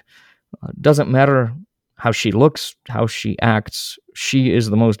word. Doesn't matter how she looks, how she acts, she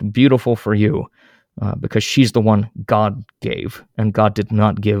is the most beautiful for you, because she's the one God gave, and God did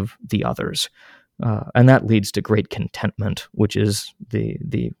not give the others. And that leads to great contentment, which is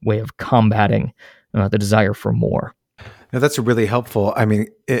the way of combating the desire for more. Now, that's really helpful. I mean,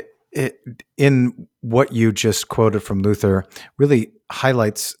 it in what you just quoted from Luther really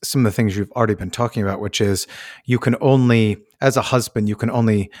highlights some of the things you've already been talking about, which is you can only, as a husband, you can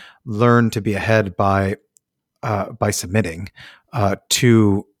only learn to be a head by submitting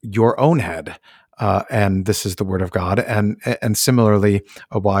to your own head, and this is the word of God. And similarly,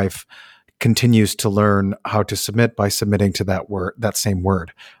 a wife continues to learn how to submit by submitting to that word, that same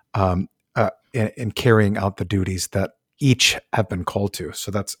word, in carrying out the duties that each have been called to.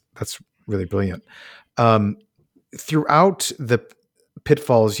 So that's really brilliant. Throughout the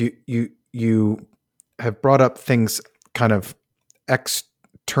pitfalls, you have brought up things kind of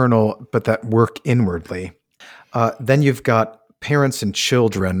external, but that work inwardly. Then you've got parents and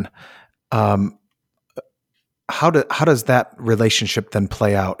children. How does that relationship then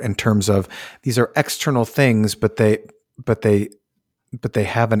play out in terms of these are external things, but they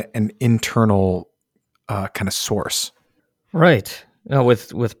have an internal kind of source? Right.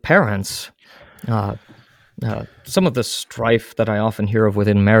 With parents, some of the strife that I often hear of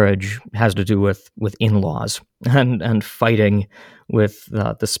within marriage has to do with in-laws and fighting with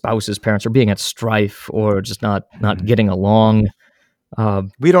the spouse's parents, or being at strife, or just not getting along.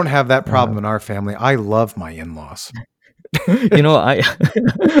 We don't have that problem in our family. I love my in-laws. I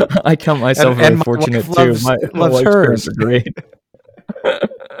I count myself very fortunate too. My wife's hers. parents are great.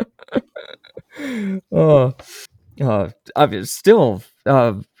 Oh, still,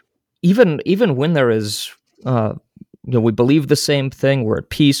 even when there is, we believe the same thing. We're at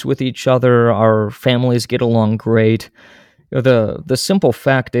peace with each other. Our families get along great. The simple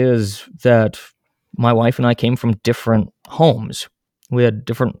fact is that my wife and I came from different homes. We had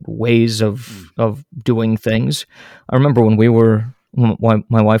different ways of doing things. I remember when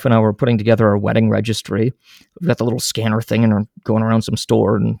my wife and I were putting together our wedding registry. We've got the little scanner thing, and we're going around some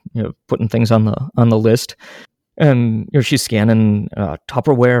store and putting things on the list. And she's scanning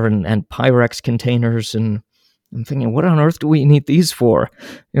Tupperware and Pyrex containers, and I'm thinking, what on earth do we need these for?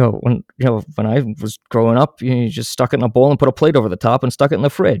 When I was growing up, you just stuck it in a bowl and put a plate over the top and stuck it in the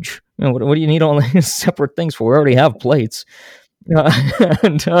fridge. What do you need all these separate things for? We already have plates.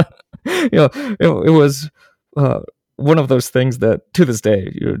 And it was one of those things that to this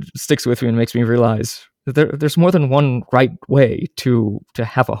day sticks with me and makes me realize that there's more than one right way to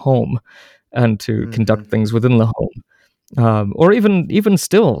have a home and to conduct things within the home. Or even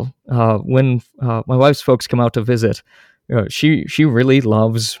still, when my wife's folks come out to visit, she really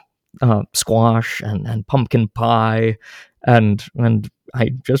loves squash and pumpkin pie, and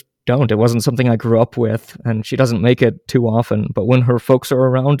I just don't. It wasn't something I grew up with, and she doesn't make it too often. But when her folks are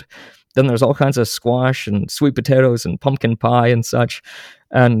around, then there's all kinds of squash and sweet potatoes and pumpkin pie and such,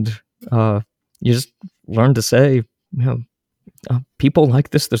 and you just learn to say, people like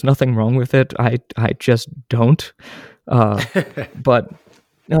this. There's nothing wrong with it. I just don't. But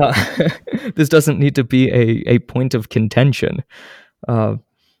this doesn't need to be a point of contention.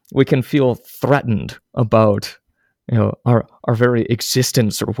 We can feel threatened about our very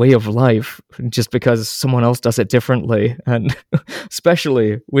existence or way of life just because someone else does it differently, and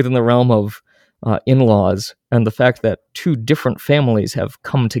especially within the realm of in-laws and the fact that two different families have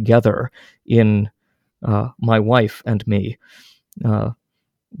come together in my wife and me.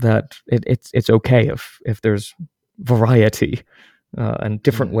 That it's okay if there's variety and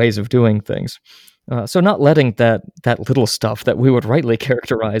different ways of doing things. So not letting that little stuff that we would rightly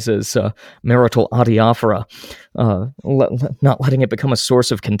characterize as marital adiaphora, not letting it become a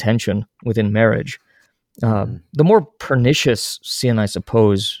source of contention within marriage. The more pernicious sin, I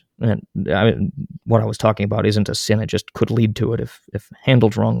suppose, and what I was talking about isn't a sin; it just could lead to it if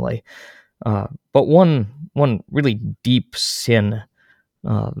handled wrongly. But one really deep sin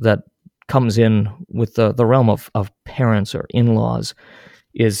that comes in with the realm of parents or in-laws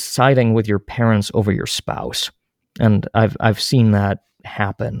is siding with your parents over your spouse. And I've seen that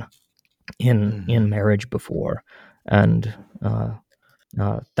happen in marriage before. And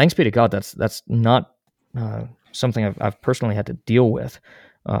thanks be to God, that's not something I've personally had to deal with.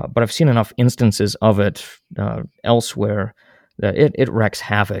 But I've seen enough instances of it elsewhere that it wreaks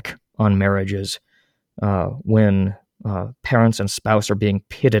havoc on marriages when parents and spouse are being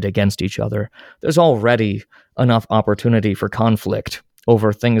pitted against each other. There's already enough opportunity for conflict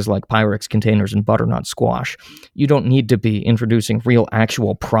over things like Pyrex containers and butternut squash. You don't need to be introducing real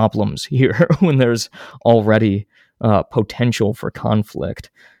actual problems here when there's already potential for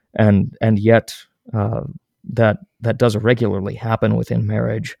conflict. And yet that does regularly happen within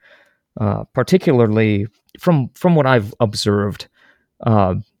marriage, particularly from what I've observed.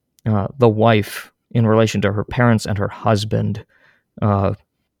 The wife, in relation to her parents and her husband, uh,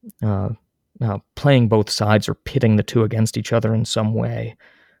 uh, playing both sides or pitting the two against each other in some way.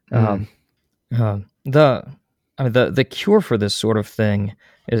 Mm. The cure for this sort of thing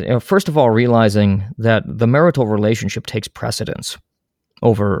is, first of all, realizing that the marital relationship takes precedence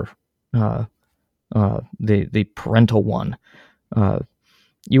over the parental one.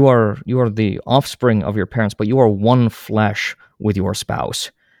 You are the offspring of your parents, but you are one flesh with your spouse.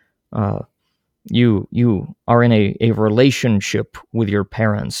 You are in a relationship with your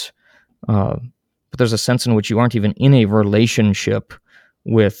parents, but there's a sense in which you aren't even in a relationship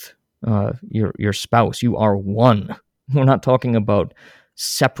with your spouse. You are one. We're not talking about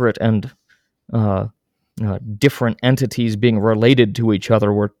separate and different entities being related to each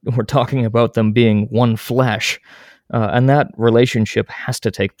other. We're talking about them being one flesh, and that relationship has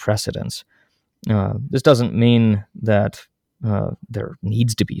to take precedence. This doesn't mean that there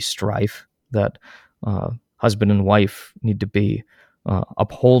needs to be strife, that husband and wife need to be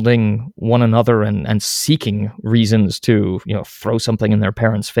upholding one another and seeking reasons to throw something in their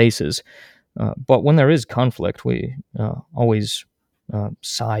parents' faces. But when there is conflict, we always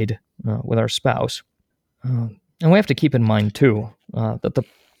side with our spouse. And we have to keep in mind, too, that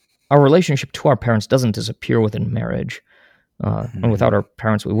our relationship to our parents doesn't disappear within marriage. And without our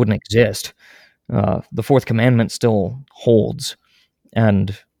parents, we wouldn't exist. The fourth commandment still holds.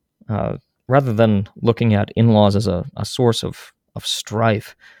 And rather than looking at in-laws as a source of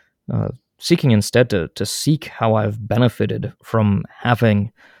strife, seeking instead to seek how I've benefited from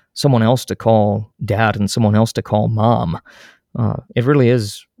having someone else to call dad and someone else to call mom. It really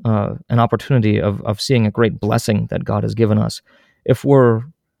is an opportunity of seeing a great blessing that God has given us. If we're,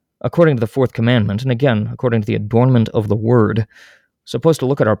 according to the fourth commandment, and again, according to the adornment of the word, supposed to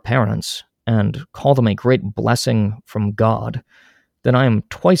look at our parents and call them a great blessing from God, then I am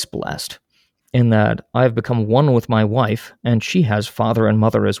twice blessed in that I've become one with my wife, and she has father and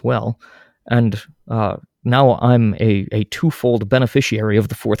mother as well. And now I'm a twofold beneficiary of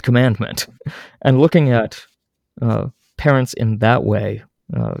the fourth commandment. And looking at parents in that way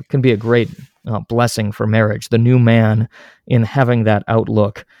can be a great blessing for marriage. The new man, in having that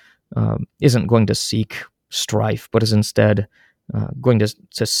outlook, isn't going to seek strife, but is instead going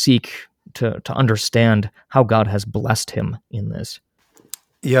to seek to understand how God has blessed him in this.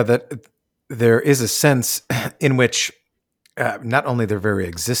 Yeah, that there is a sense in which not only their very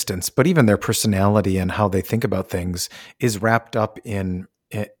existence, but even their personality and how they think about things is wrapped up in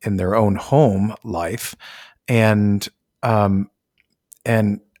their own home life, and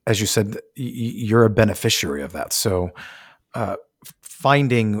as you said, you're a beneficiary of that. So,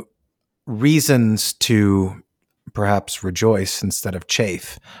 finding reasons to perhaps rejoice instead of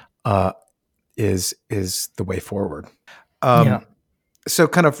chafe is the way forward. Yeah. So,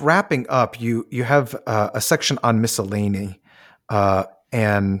 kind of wrapping up, you have a section on miscellany,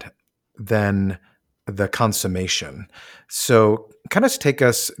 and then the consummation. So, kind of take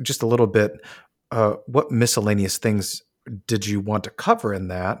us just a little bit. What miscellaneous things did you want to cover in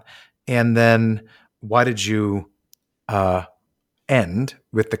that, and then why did you end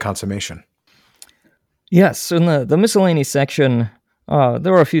with the consummation? Yes, in the miscellany section,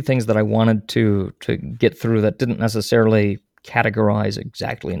 there were a few things that I wanted to get through that didn't necessarily categorize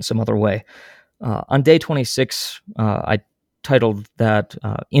exactly in some other way. On day 26, I titled that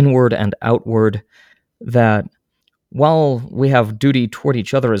Inward and Outward, that while we have duty toward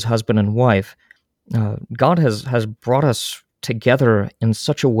each other as husband and wife, God has brought us together in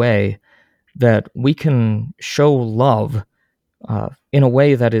such a way that we can show love in a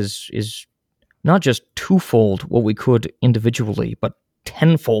way that is not just twofold what we could individually, but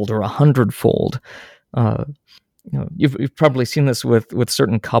tenfold or 100-fold. You've probably seen this with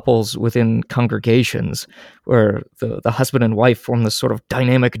certain couples within congregations where the husband and wife form this sort of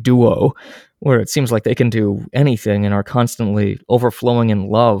dynamic duo where it seems like they can do anything and are constantly overflowing in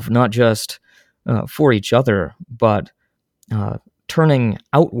love, not just for each other, but turning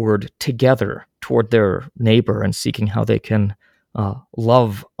outward together toward their neighbor and seeking how they can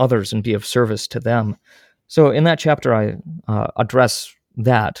love others and be of service to them. So in that chapter, I address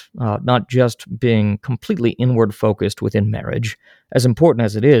that, not just being completely inward focused within marriage, as important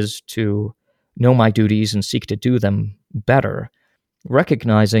as it is to know my duties and seek to do them better,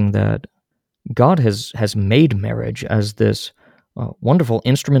 recognizing that God has made marriage as this wonderful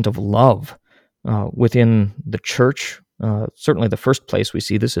instrument of love within the church. Certainly, the first place we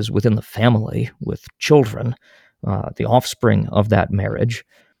see this is within the family with children, the offspring of that marriage,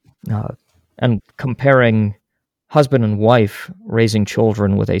 and comparing husband and wife raising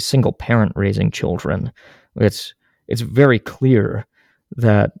children with a single parent raising children. It's very clear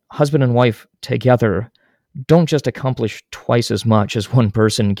that husband and wife together don't just accomplish twice as much as one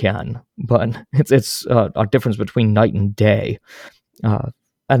person can, but it's a difference between night and day.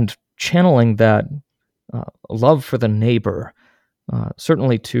 And channeling that love for the neighbor,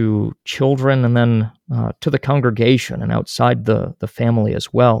 certainly to children and then to the congregation and outside the family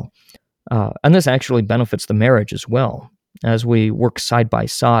as well. And this actually benefits the marriage as well, as we work side by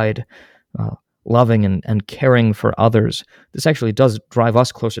side, loving and caring for others. This actually does drive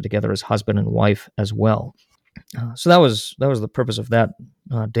us closer together as husband and wife as well. So that was the purpose of that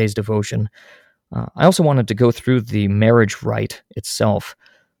day's devotion. I also wanted to go through the marriage rite itself,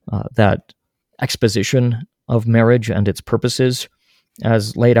 that exposition of marriage and its purposes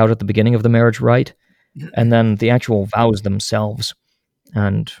as laid out at the beginning of the marriage rite, and then the actual vows themselves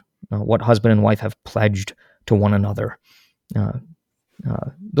and what husband and wife have pledged to one another.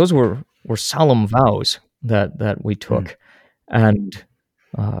 Those were solemn vows that we took, and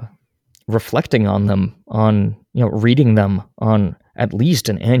reflecting on them, on reading them on at least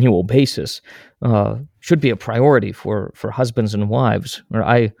an annual basis, should be a priority for husbands and wives. Or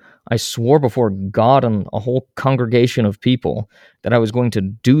I swore before God and a whole congregation of people that I was going to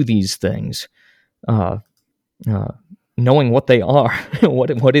do these things, knowing what they are.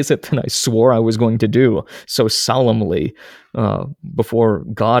 What is it that I swore I was going to do so solemnly before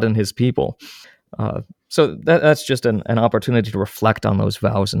God and His people? So that's just an opportunity to reflect on those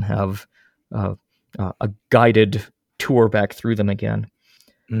vows and have a guided tour back through them again.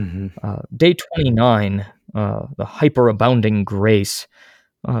 Mm-hmm. Day 29, the hyperabounding grace.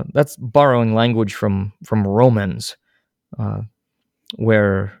 That's borrowing language from Romans,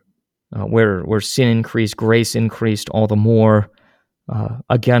 where sin increased, grace increased all the more.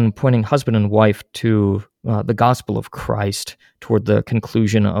 Again, pointing husband and wife to the gospel of Christ toward the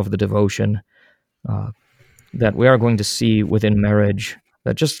conclusion of the devotion, that we are going to see within marriage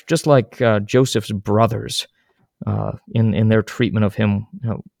that just like Joseph's brothers in their treatment of him,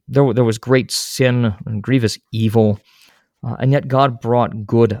 there was great sin and grievous evil. And yet God brought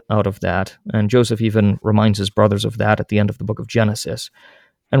good out of that. And Joseph even reminds his brothers of that at the end of the book of Genesis.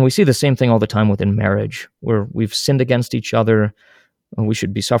 And we see the same thing all the time within marriage, where we've sinned against each other. We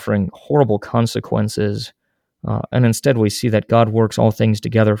should be suffering horrible consequences. And instead we see that God works all things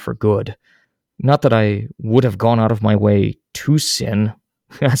together for good. Not that I would have gone out of my way to sin,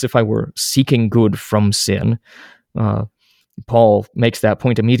 as if I were seeking good from sin. Paul makes that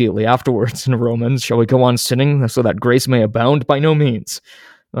point immediately afterwards in Romans. Shall we go on sinning so that grace may abound? By no means.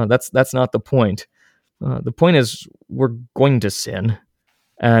 That's not the point. The point is we're going to sin,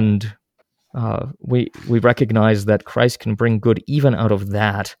 and we recognize that Christ can bring good even out of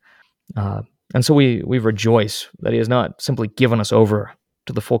that. And so we rejoice that He has not simply given us over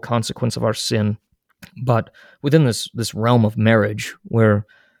to the full consequence of our sin, but within this realm of marriage where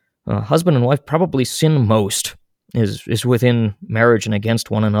husband and wife probably sin most is within marriage and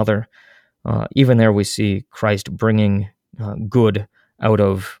against one another. Even there we see Christ bringing good out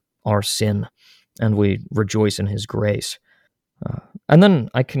of our sin, and we rejoice in His grace. And then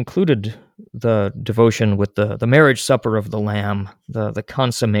I concluded the devotion with the marriage supper of the Lamb, the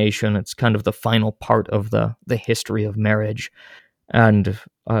consummation. It's kind of the final part of the history of marriage. And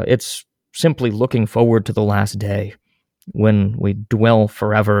it's simply looking forward to the last day when we dwell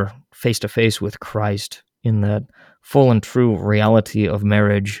forever face to face with Christ in that full and true reality of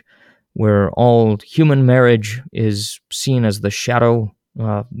marriage, where all human marriage is seen as the shadow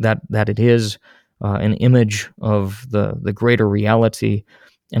that it is, an image of the greater reality,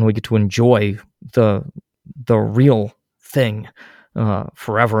 and we get to enjoy the real thing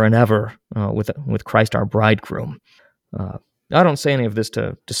forever and ever with Christ our bridegroom. I don't say any of this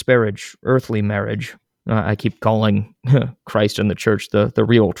to disparage earthly marriage. I keep calling Christ and the church the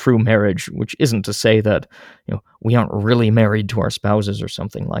real true marriage, which isn't to say that we aren't really married to our spouses or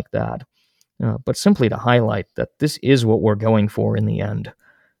something like that, but simply to highlight that this is what we're going for in the end.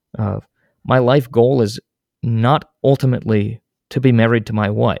 My life goal is not ultimately to be married to my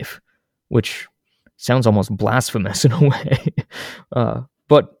wife, which sounds almost blasphemous in a way,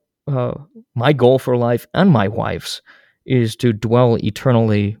 but my goal for life and my wife's is to dwell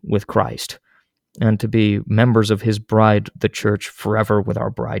eternally with Christ and to be members of his bride, the church, forever with our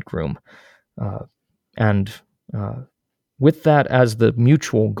bridegroom. And with that as the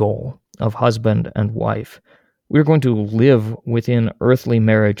mutual goal of husband and wife, we're going to live within earthly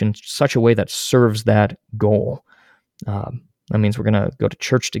marriage in such a way that serves that goal. That means we're going to go to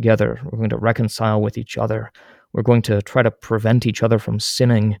church together. We're going to reconcile with each other. We're going to try to prevent each other from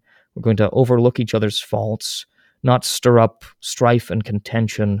sinning. We're going to overlook each other's faults, not stir up strife and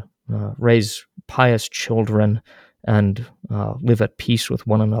contention, raise pious children, and live at peace with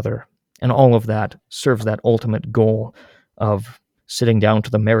one another. And all of that serves that ultimate goal of sitting down to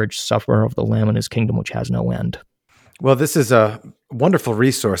the marriage supper of the Lamb in his kingdom, which has no end. Well, this is a wonderful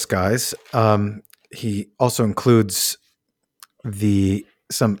resource, guys. He also includes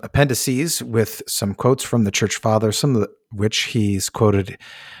some appendices with some quotes from the church fathers, some of which he's quoted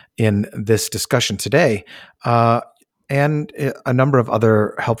in this discussion today, and a number of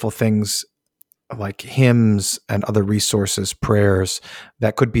other helpful things like hymns and other resources, prayers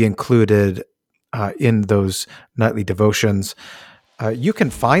that could be included in those nightly devotions. You can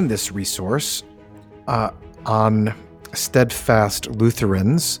find this resource on Steadfast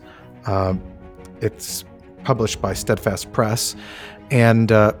Lutherans. It's published by Steadfast Press, and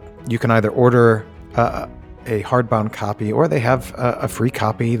you can either order a hardbound copy, or they have a free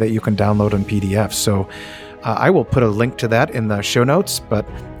copy that you can download in PDF. So I will put a link to that in the show notes. But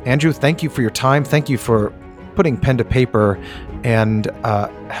Andrew, thank you for your time. Thank you for putting pen to paper and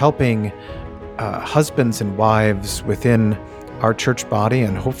helping husbands and wives within our church body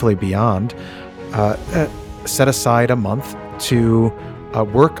and hopefully beyond set aside a month to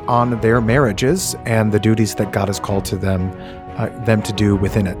work on their marriages and the duties that God has called to them to do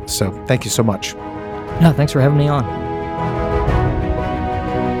within it. So thank you so much. Yeah, thanks for having me on.